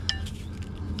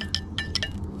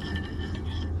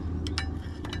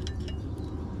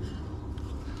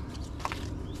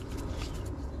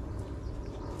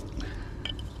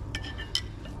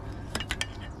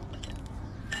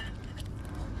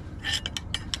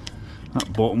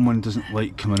 That bottom one doesn't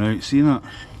like coming out, see that?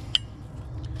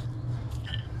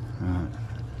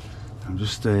 I'm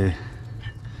just, I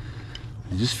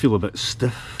just feel a bit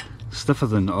stiffer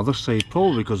than the other side,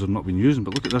 probably because I've not been using,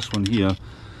 but look at this one here.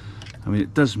 I mean,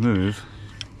 it does move.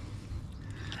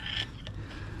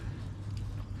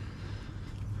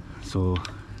 So,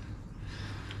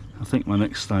 I think my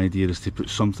next idea is to put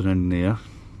something in there,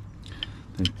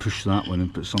 then push that one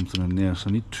and put something in there. So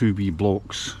I need 2 wee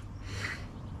blocks.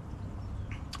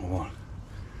 Or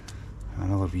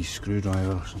another wee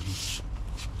screwdriver or something.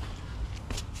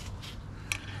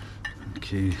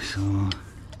 Okay, so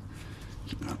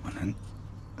keep that one in.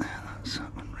 That's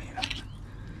that one right in.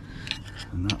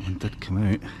 And that one did come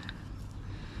out.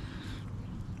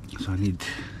 So I need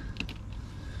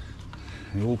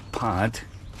the old pad.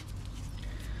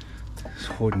 So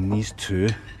holding these two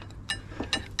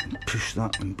and push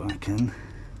that one back in.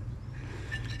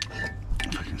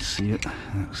 If I can see it,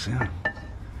 that's there.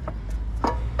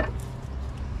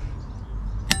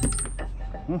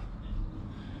 Oh,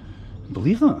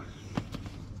 believe that.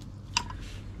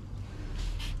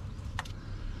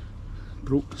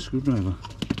 Broke the screwdriver.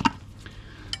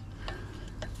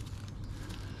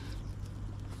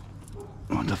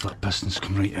 I wonder if that piston's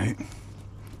come right out.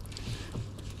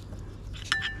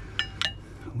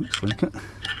 Looks like it.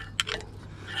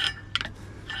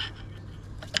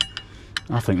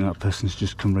 I think that piston's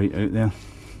just come right out there.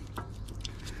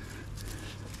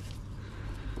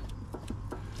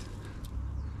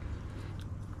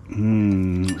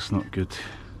 That's not good.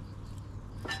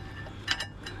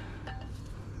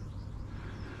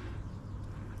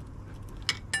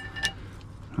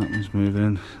 That one's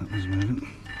moving, that one's moving.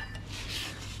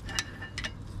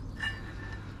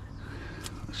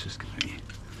 Let's just get it.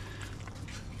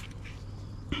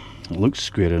 It looks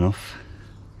square enough.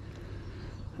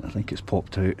 I think it's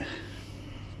popped out.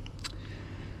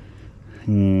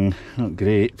 Not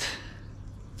great.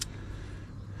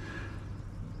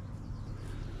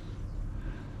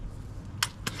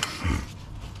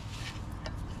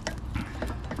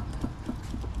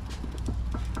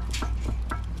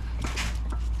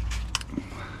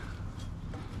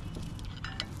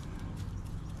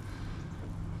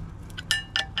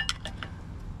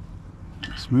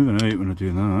 It's moving out when I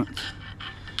do that.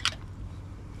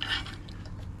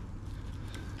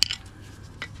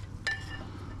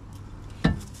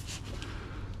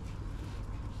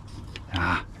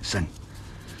 Ah, it's in.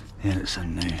 There it's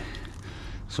in now.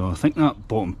 So I think that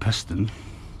bottom piston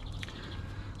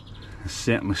is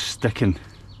certainly sticking.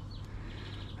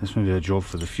 This may be a job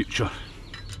for the future.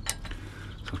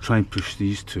 So I'll try and push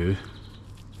these two.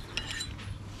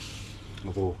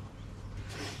 Although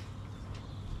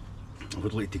I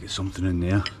would like to get something in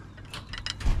there.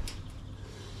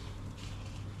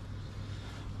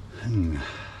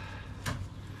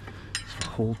 So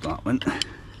hold that one.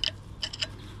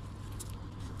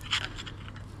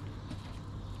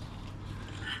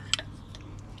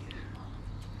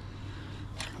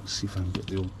 Let's see if I can get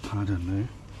the old pad in now.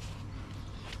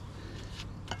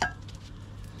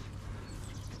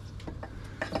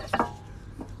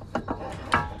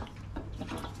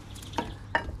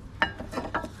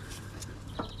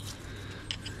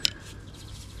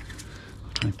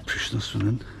 This one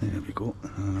in, there we go,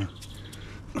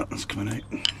 that one's coming out.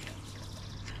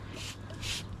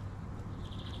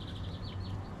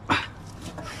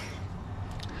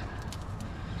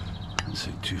 That's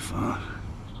out too far.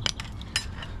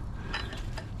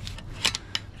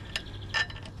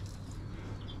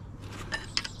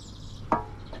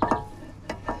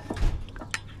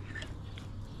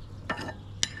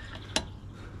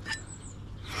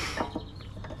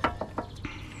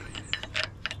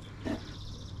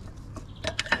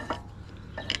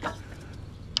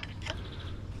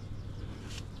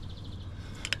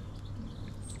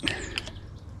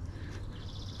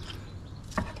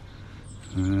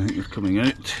 I think they're coming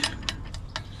out.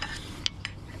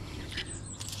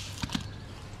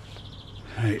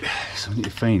 Right, so I need to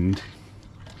find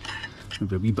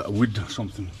maybe a wee bit of wood or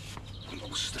something.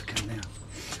 I'll stick in there.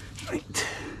 Right.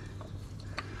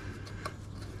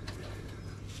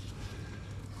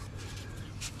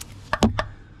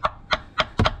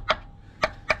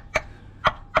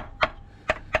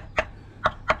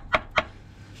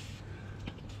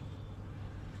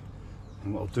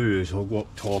 And what I'll do is I'll go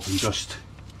up top and just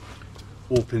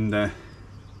open the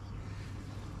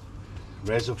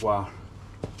reservoir.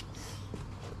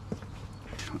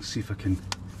 Let's see if I can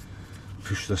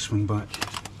push this one back.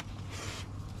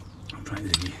 I'll try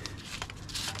the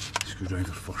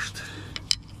screwdriver first.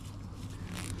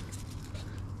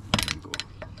 There we go.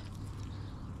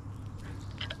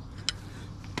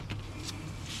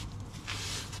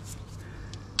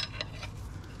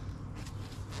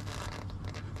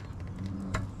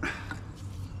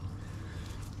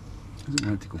 Doesn't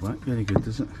want to go back very good,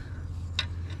 does it?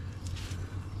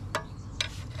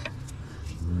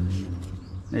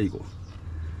 There you go.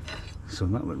 So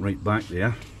that went right back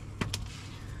there,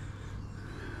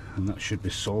 and that should be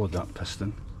solid, that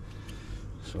piston.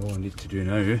 So all I need to do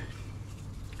now is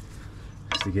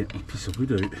to get my piece of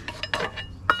wood out.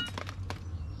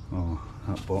 Oh,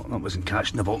 that wasn't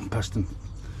catching the bottom piston.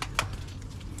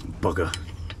 Bugger.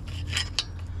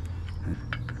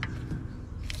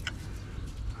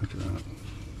 Look at that.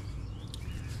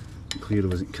 Clear I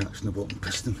wasn't catching the bottom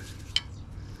piston.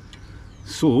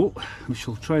 So we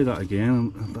shall try that again,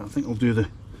 but I think I'll do the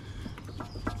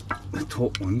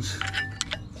top ones.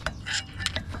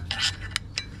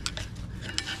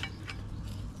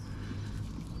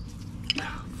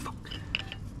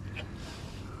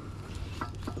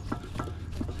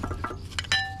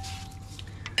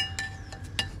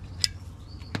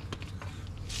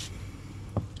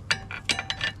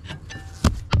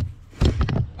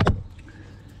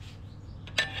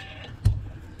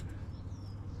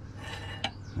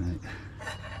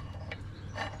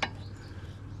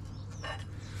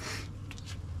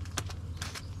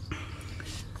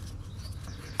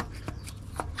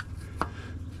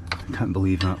 can't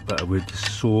believe that bit of wood is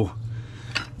so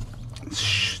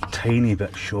tiny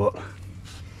bit short.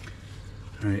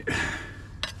 Right, so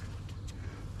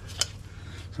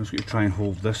I'm just going to try and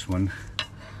hold this one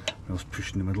whilst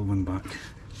pushing the middle one back.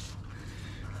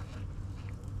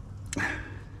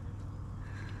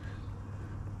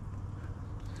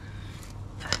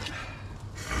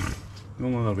 The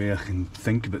only other way I can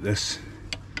think about this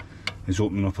is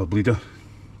opening up a bleeder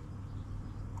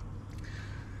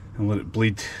and let it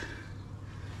bleed,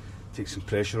 take some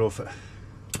pressure off it.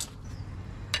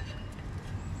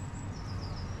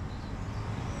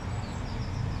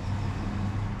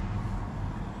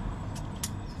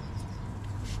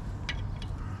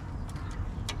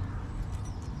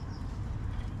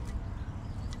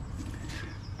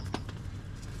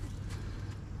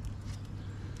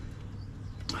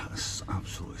 That's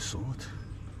absolutely solid.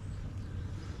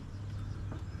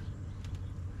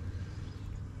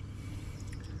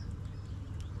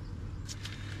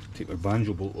 Take our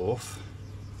banjo bolt off.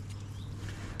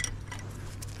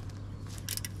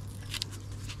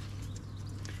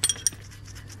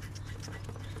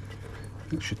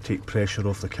 That should take pressure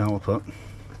off the caliper.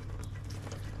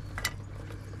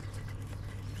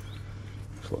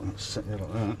 Just let that sit there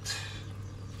like that.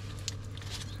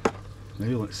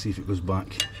 Now let's see if it goes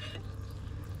back.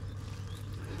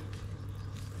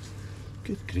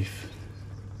 Good grief.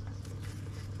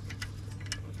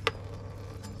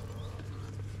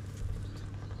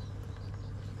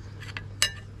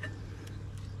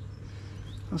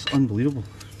 That's unbelievable.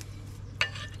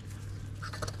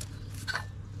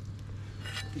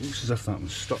 It looks as if that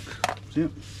was stuck. See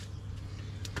it?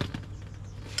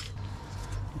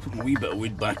 Put a wee bit of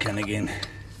wood back in again.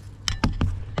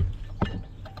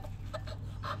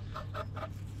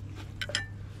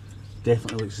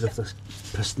 Definitely looks as if this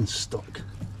piston's stuck.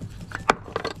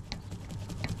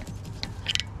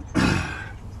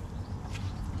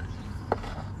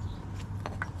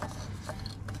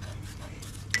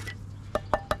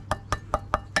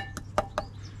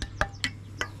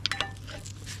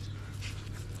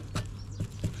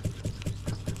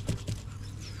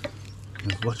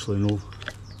 There's literally no...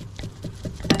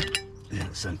 There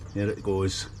it's in, there it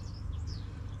goes.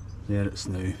 There it's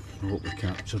now. I hope we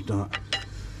captured that.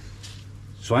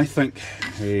 So I think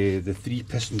the three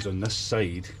pistons on this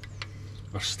side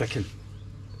are sticking,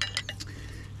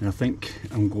 and I think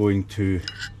I'm going to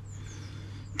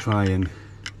try and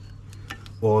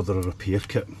order a repair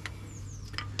kit,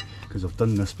 because I've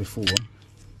done this before.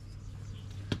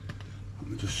 Let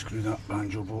me just screw that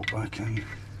banjo bolt back in.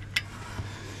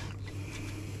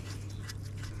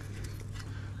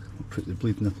 I'll put the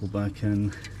bleed nipple back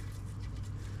in.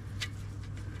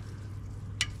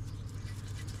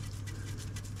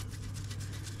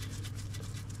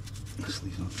 Let's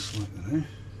leave that slack there.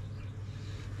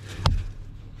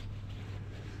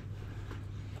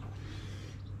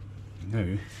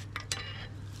 Now,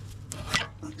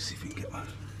 let's see if we can get our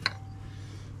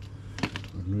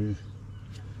new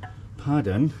pad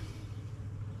in.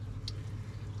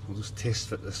 I'll just test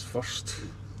fit this first.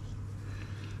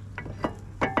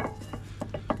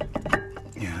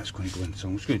 Yeah, it's going to go in, so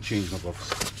I'm just going to change my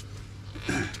gloves.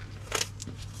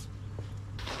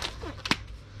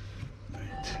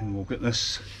 And we'll get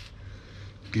this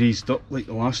greased up like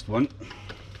the last one.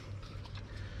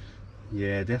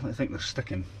 Yeah, I definitely think they're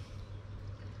sticking.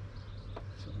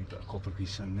 So a wee bit of copper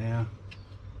grease in there. A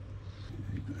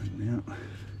wee bit in there.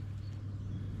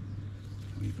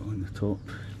 A wee bit on the top.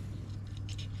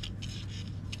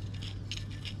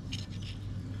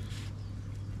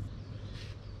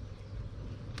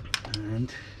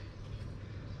 And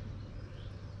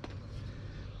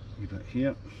a wee bit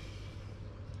here.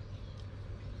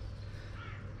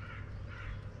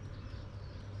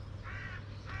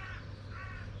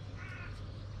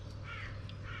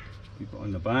 Keep it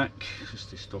on the back just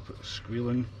to stop it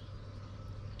squealing.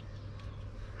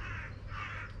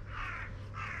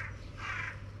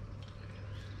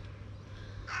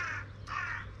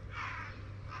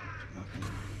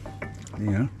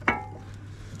 There.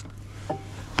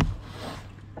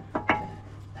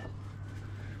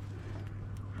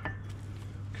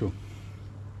 Cool.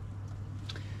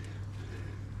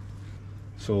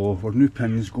 So our new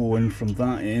pins go in from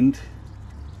that end.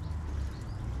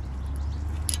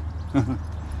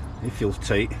 They feel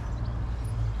tight.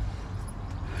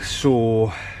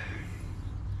 So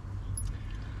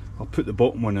I'll put the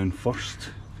bottom one in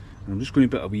first. And I'm just going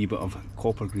to put a wee bit of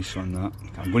copper grease on that.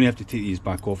 I'm going to have to take these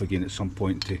back off again at some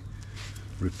point to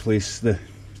replace the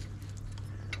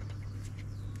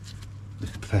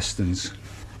pistons.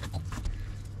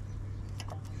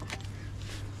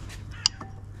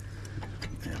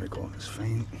 There we go, that's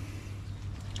fine.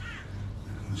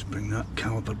 Let's bring that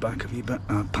caliper back a wee bit,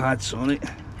 pad, sorry.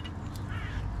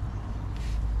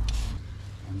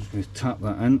 I'm just going to tap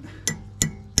that in.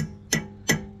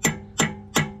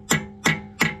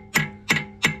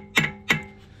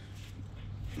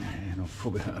 And I'll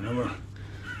probably hit another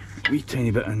wee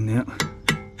tiny bit in there.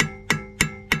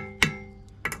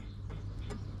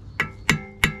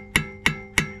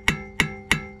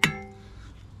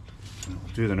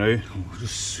 I'll do that now. I'll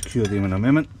just secure them in a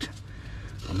moment.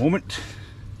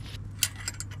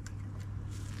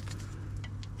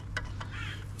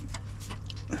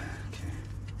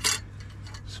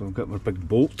 So I've got my big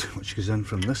bolt which goes in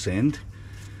from this end,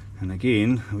 and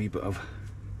again a wee bit of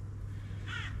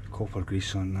copper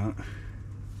grease on that.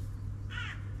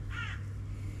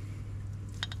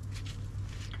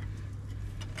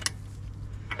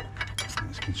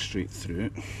 That's going straight through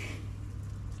it.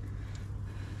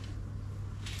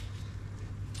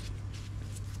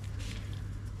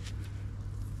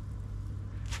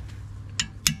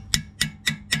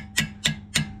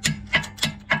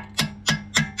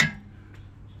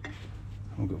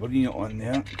 I've got a knot on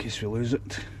there in case we lose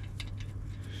it.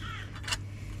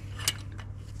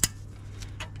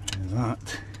 And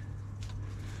that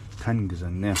pin goes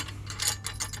in there.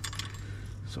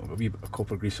 So I've got a wee bit of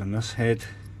copper grease on this head.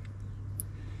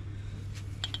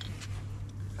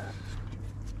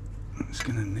 It's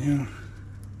going in there.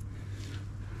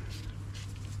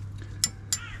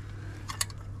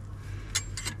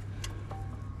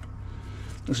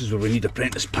 This is where we need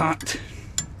apprentice Pat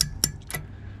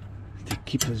to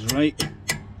keep us right.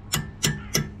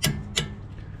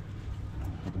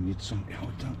 Probably need something to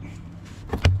hold that.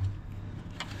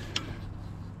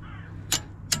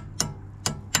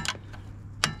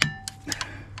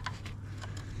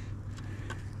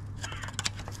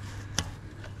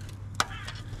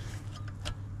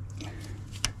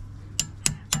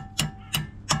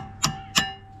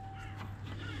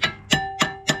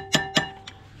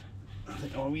 I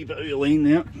think I'm a wee bit out of line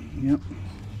there. Yep.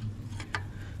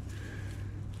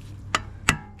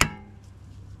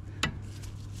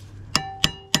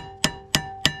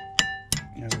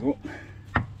 There we go.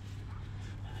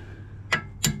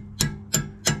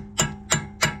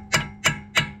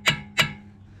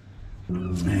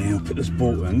 I'll put this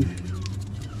bolt in.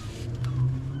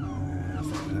 I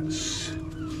think that's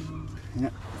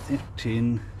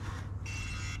 13.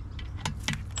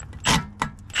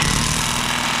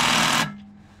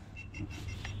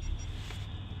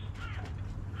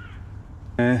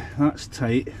 That's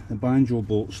tight. The banjo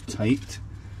bolt's tight.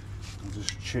 I'll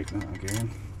just check that again.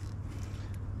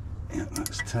 Yeah,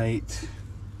 that's tight.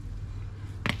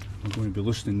 I'm going to be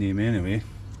loosening them anyway.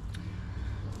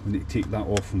 We need to take that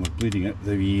off when we're bleeding it.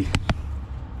 The wee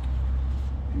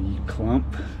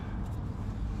clamp.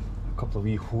 A couple of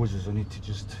wee hoses I need to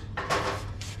just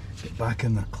get back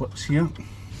in the clips here.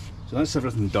 So that's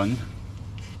everything done.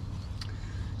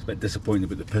 It's a bit disappointing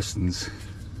about the pistons.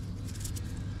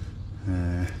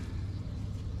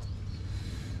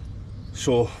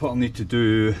 So what I'll need to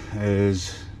do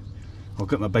is I'll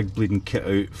get my big bleeding kit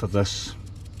out for this.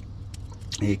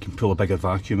 You can pull a bigger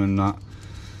vacuum in that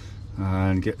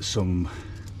and get some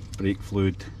brake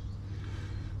fluid,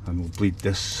 and we'll bleed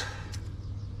this.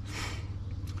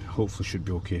 Hopefully should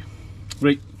be okay.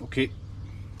 Right, okay.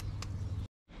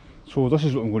 So this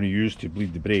is what I'm going to use to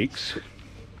bleed the brakes,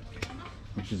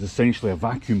 which is essentially a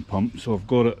vacuum pump. So I've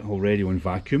got it already on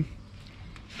vacuum,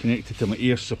 connected to my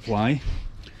air supply.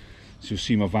 So you'll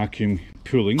see my vacuum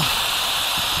pulling.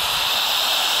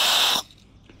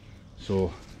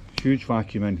 So huge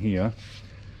vacuum in here.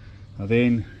 I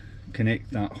then connect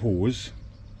that hose,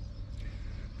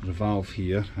 the valve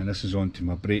here, and this is onto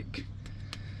my brake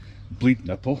bleed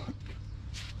nipple.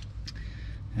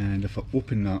 And if I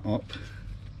open that up,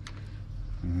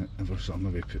 so I'll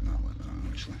maybe put that like that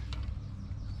actually.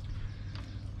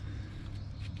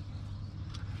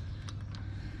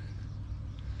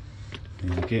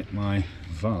 And I get my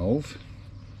valve.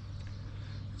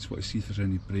 Just want to see if there's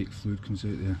any brake fluid comes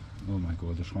out there. Oh my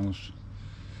god, there's runners.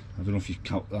 I don't know if you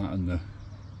count that in the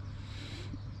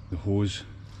hose.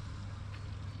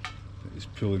 But it's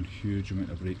pulling huge amount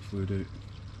of brake fluid out.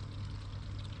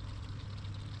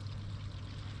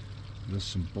 There's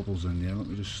some bubbles in there, let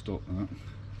me just stop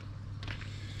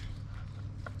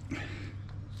that.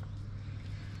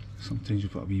 Sometimes you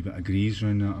put a wee bit of grease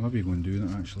around that. I maybe go and do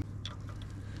that actually.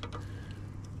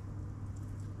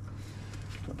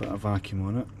 Put a bit of vacuum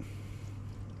on it.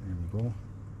 There we go.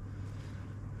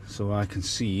 So I can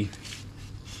see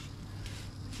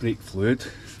brake fluid,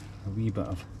 a wee bit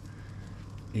of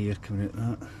air coming out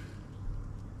of that.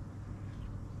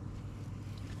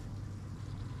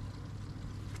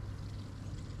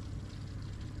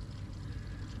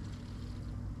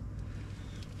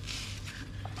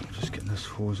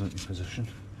 hose into position.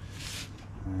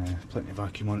 Plenty of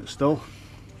vacuum on it still.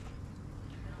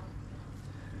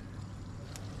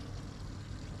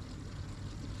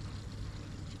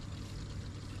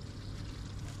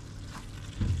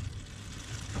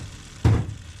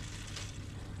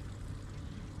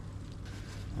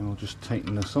 And I'll just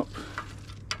tighten this up.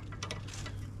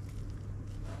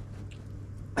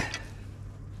 And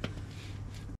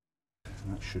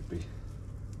that should be.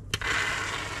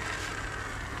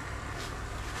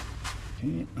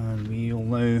 Okay, and we'll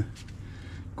now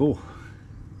go.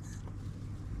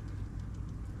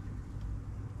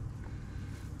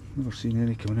 Never seen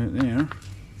any coming out there.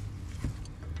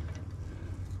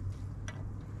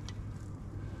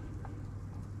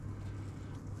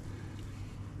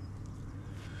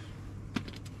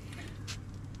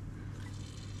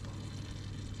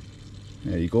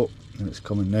 There you go, and it's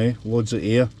coming now, loads of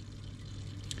air.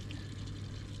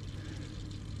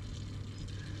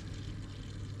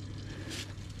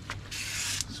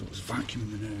 So it's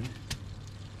vacuuming now.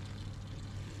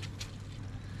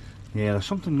 Yeah, there's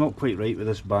something not quite right with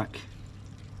this back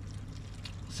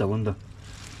cylinder.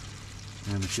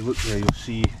 And if you look there, you'll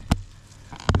see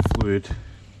the fluid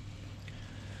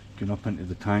going up into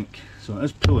the tank. So it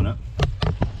is pulling it.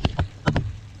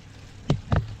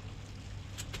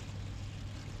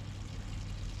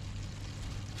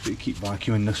 So you keep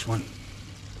vacuuming this one.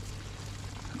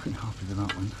 I'm quite happy with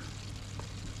that one.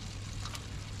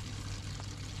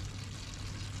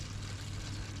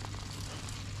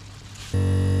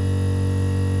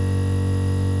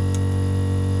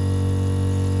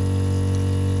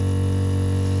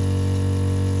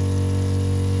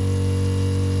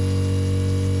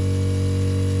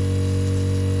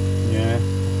 Yeah,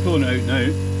 pulling it out now.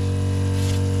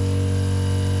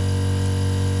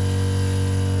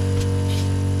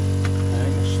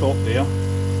 Stop there.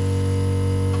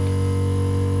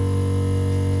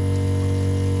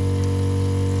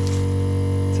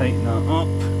 Tighten that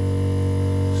up.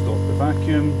 Stop the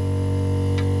vacuum.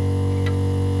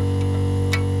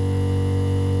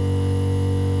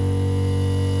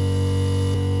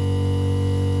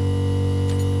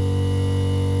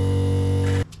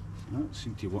 That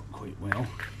seemed to work quite well.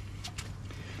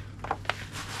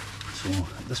 So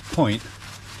at this point,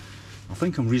 I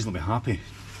think I'm reasonably happy.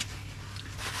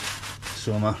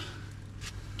 So I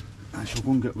shall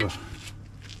go and get tighten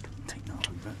that up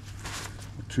a bit.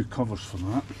 Two covers for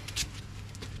that.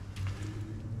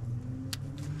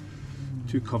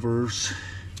 Two covers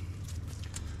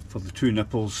for the two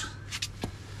nipples.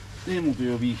 Then we'll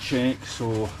do a wee check.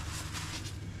 So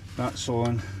that's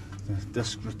on. The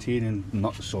disc retaining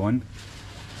nuts on.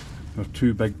 Our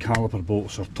two big caliper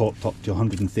bolts are topped up to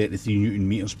 133 Newton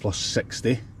meters plus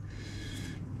 60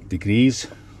 degrees,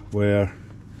 where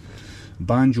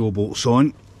banjo bolts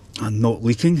on and not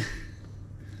leaking.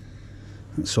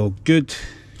 That's all good.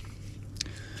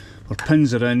 Our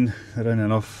pins are in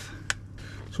enough.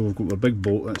 So we've got our big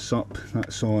bolt that's up,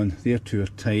 that's on, their two are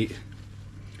tight.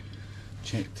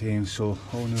 Check time, so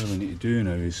all we really need to do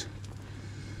now is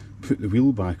put the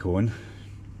wheel back on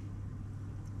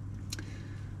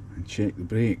and check the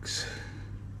brakes.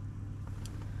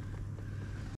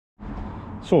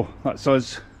 So that's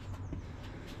us.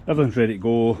 Everything's ready to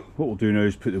go. What we'll do now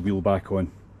is put the wheel back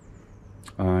on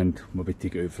and maybe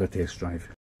take it out for a test drive.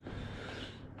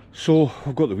 So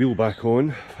I've got the wheel back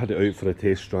on, I've had it out for a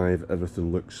test drive,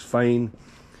 everything looks fine.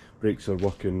 Brakes are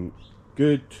working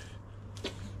good,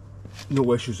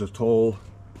 no issues at all.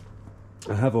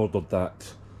 I have ordered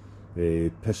that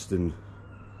piston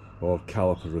or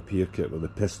caliper repair kit with the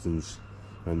pistons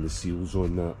and the seals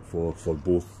on that for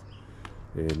both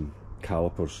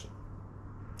calipers.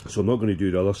 So I'm not going to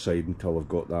do the other side until I've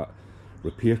got that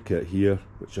repair kit here,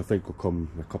 which I think will come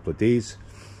in a couple of days,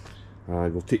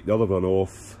 and we'll take the other one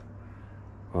off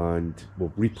and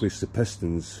we'll replace the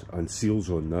pistons and seals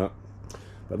on that.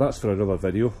 But that's for another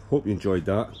video. Hope you enjoyed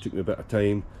that. It took me a bit of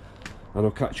time, and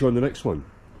I'll catch you on the next one.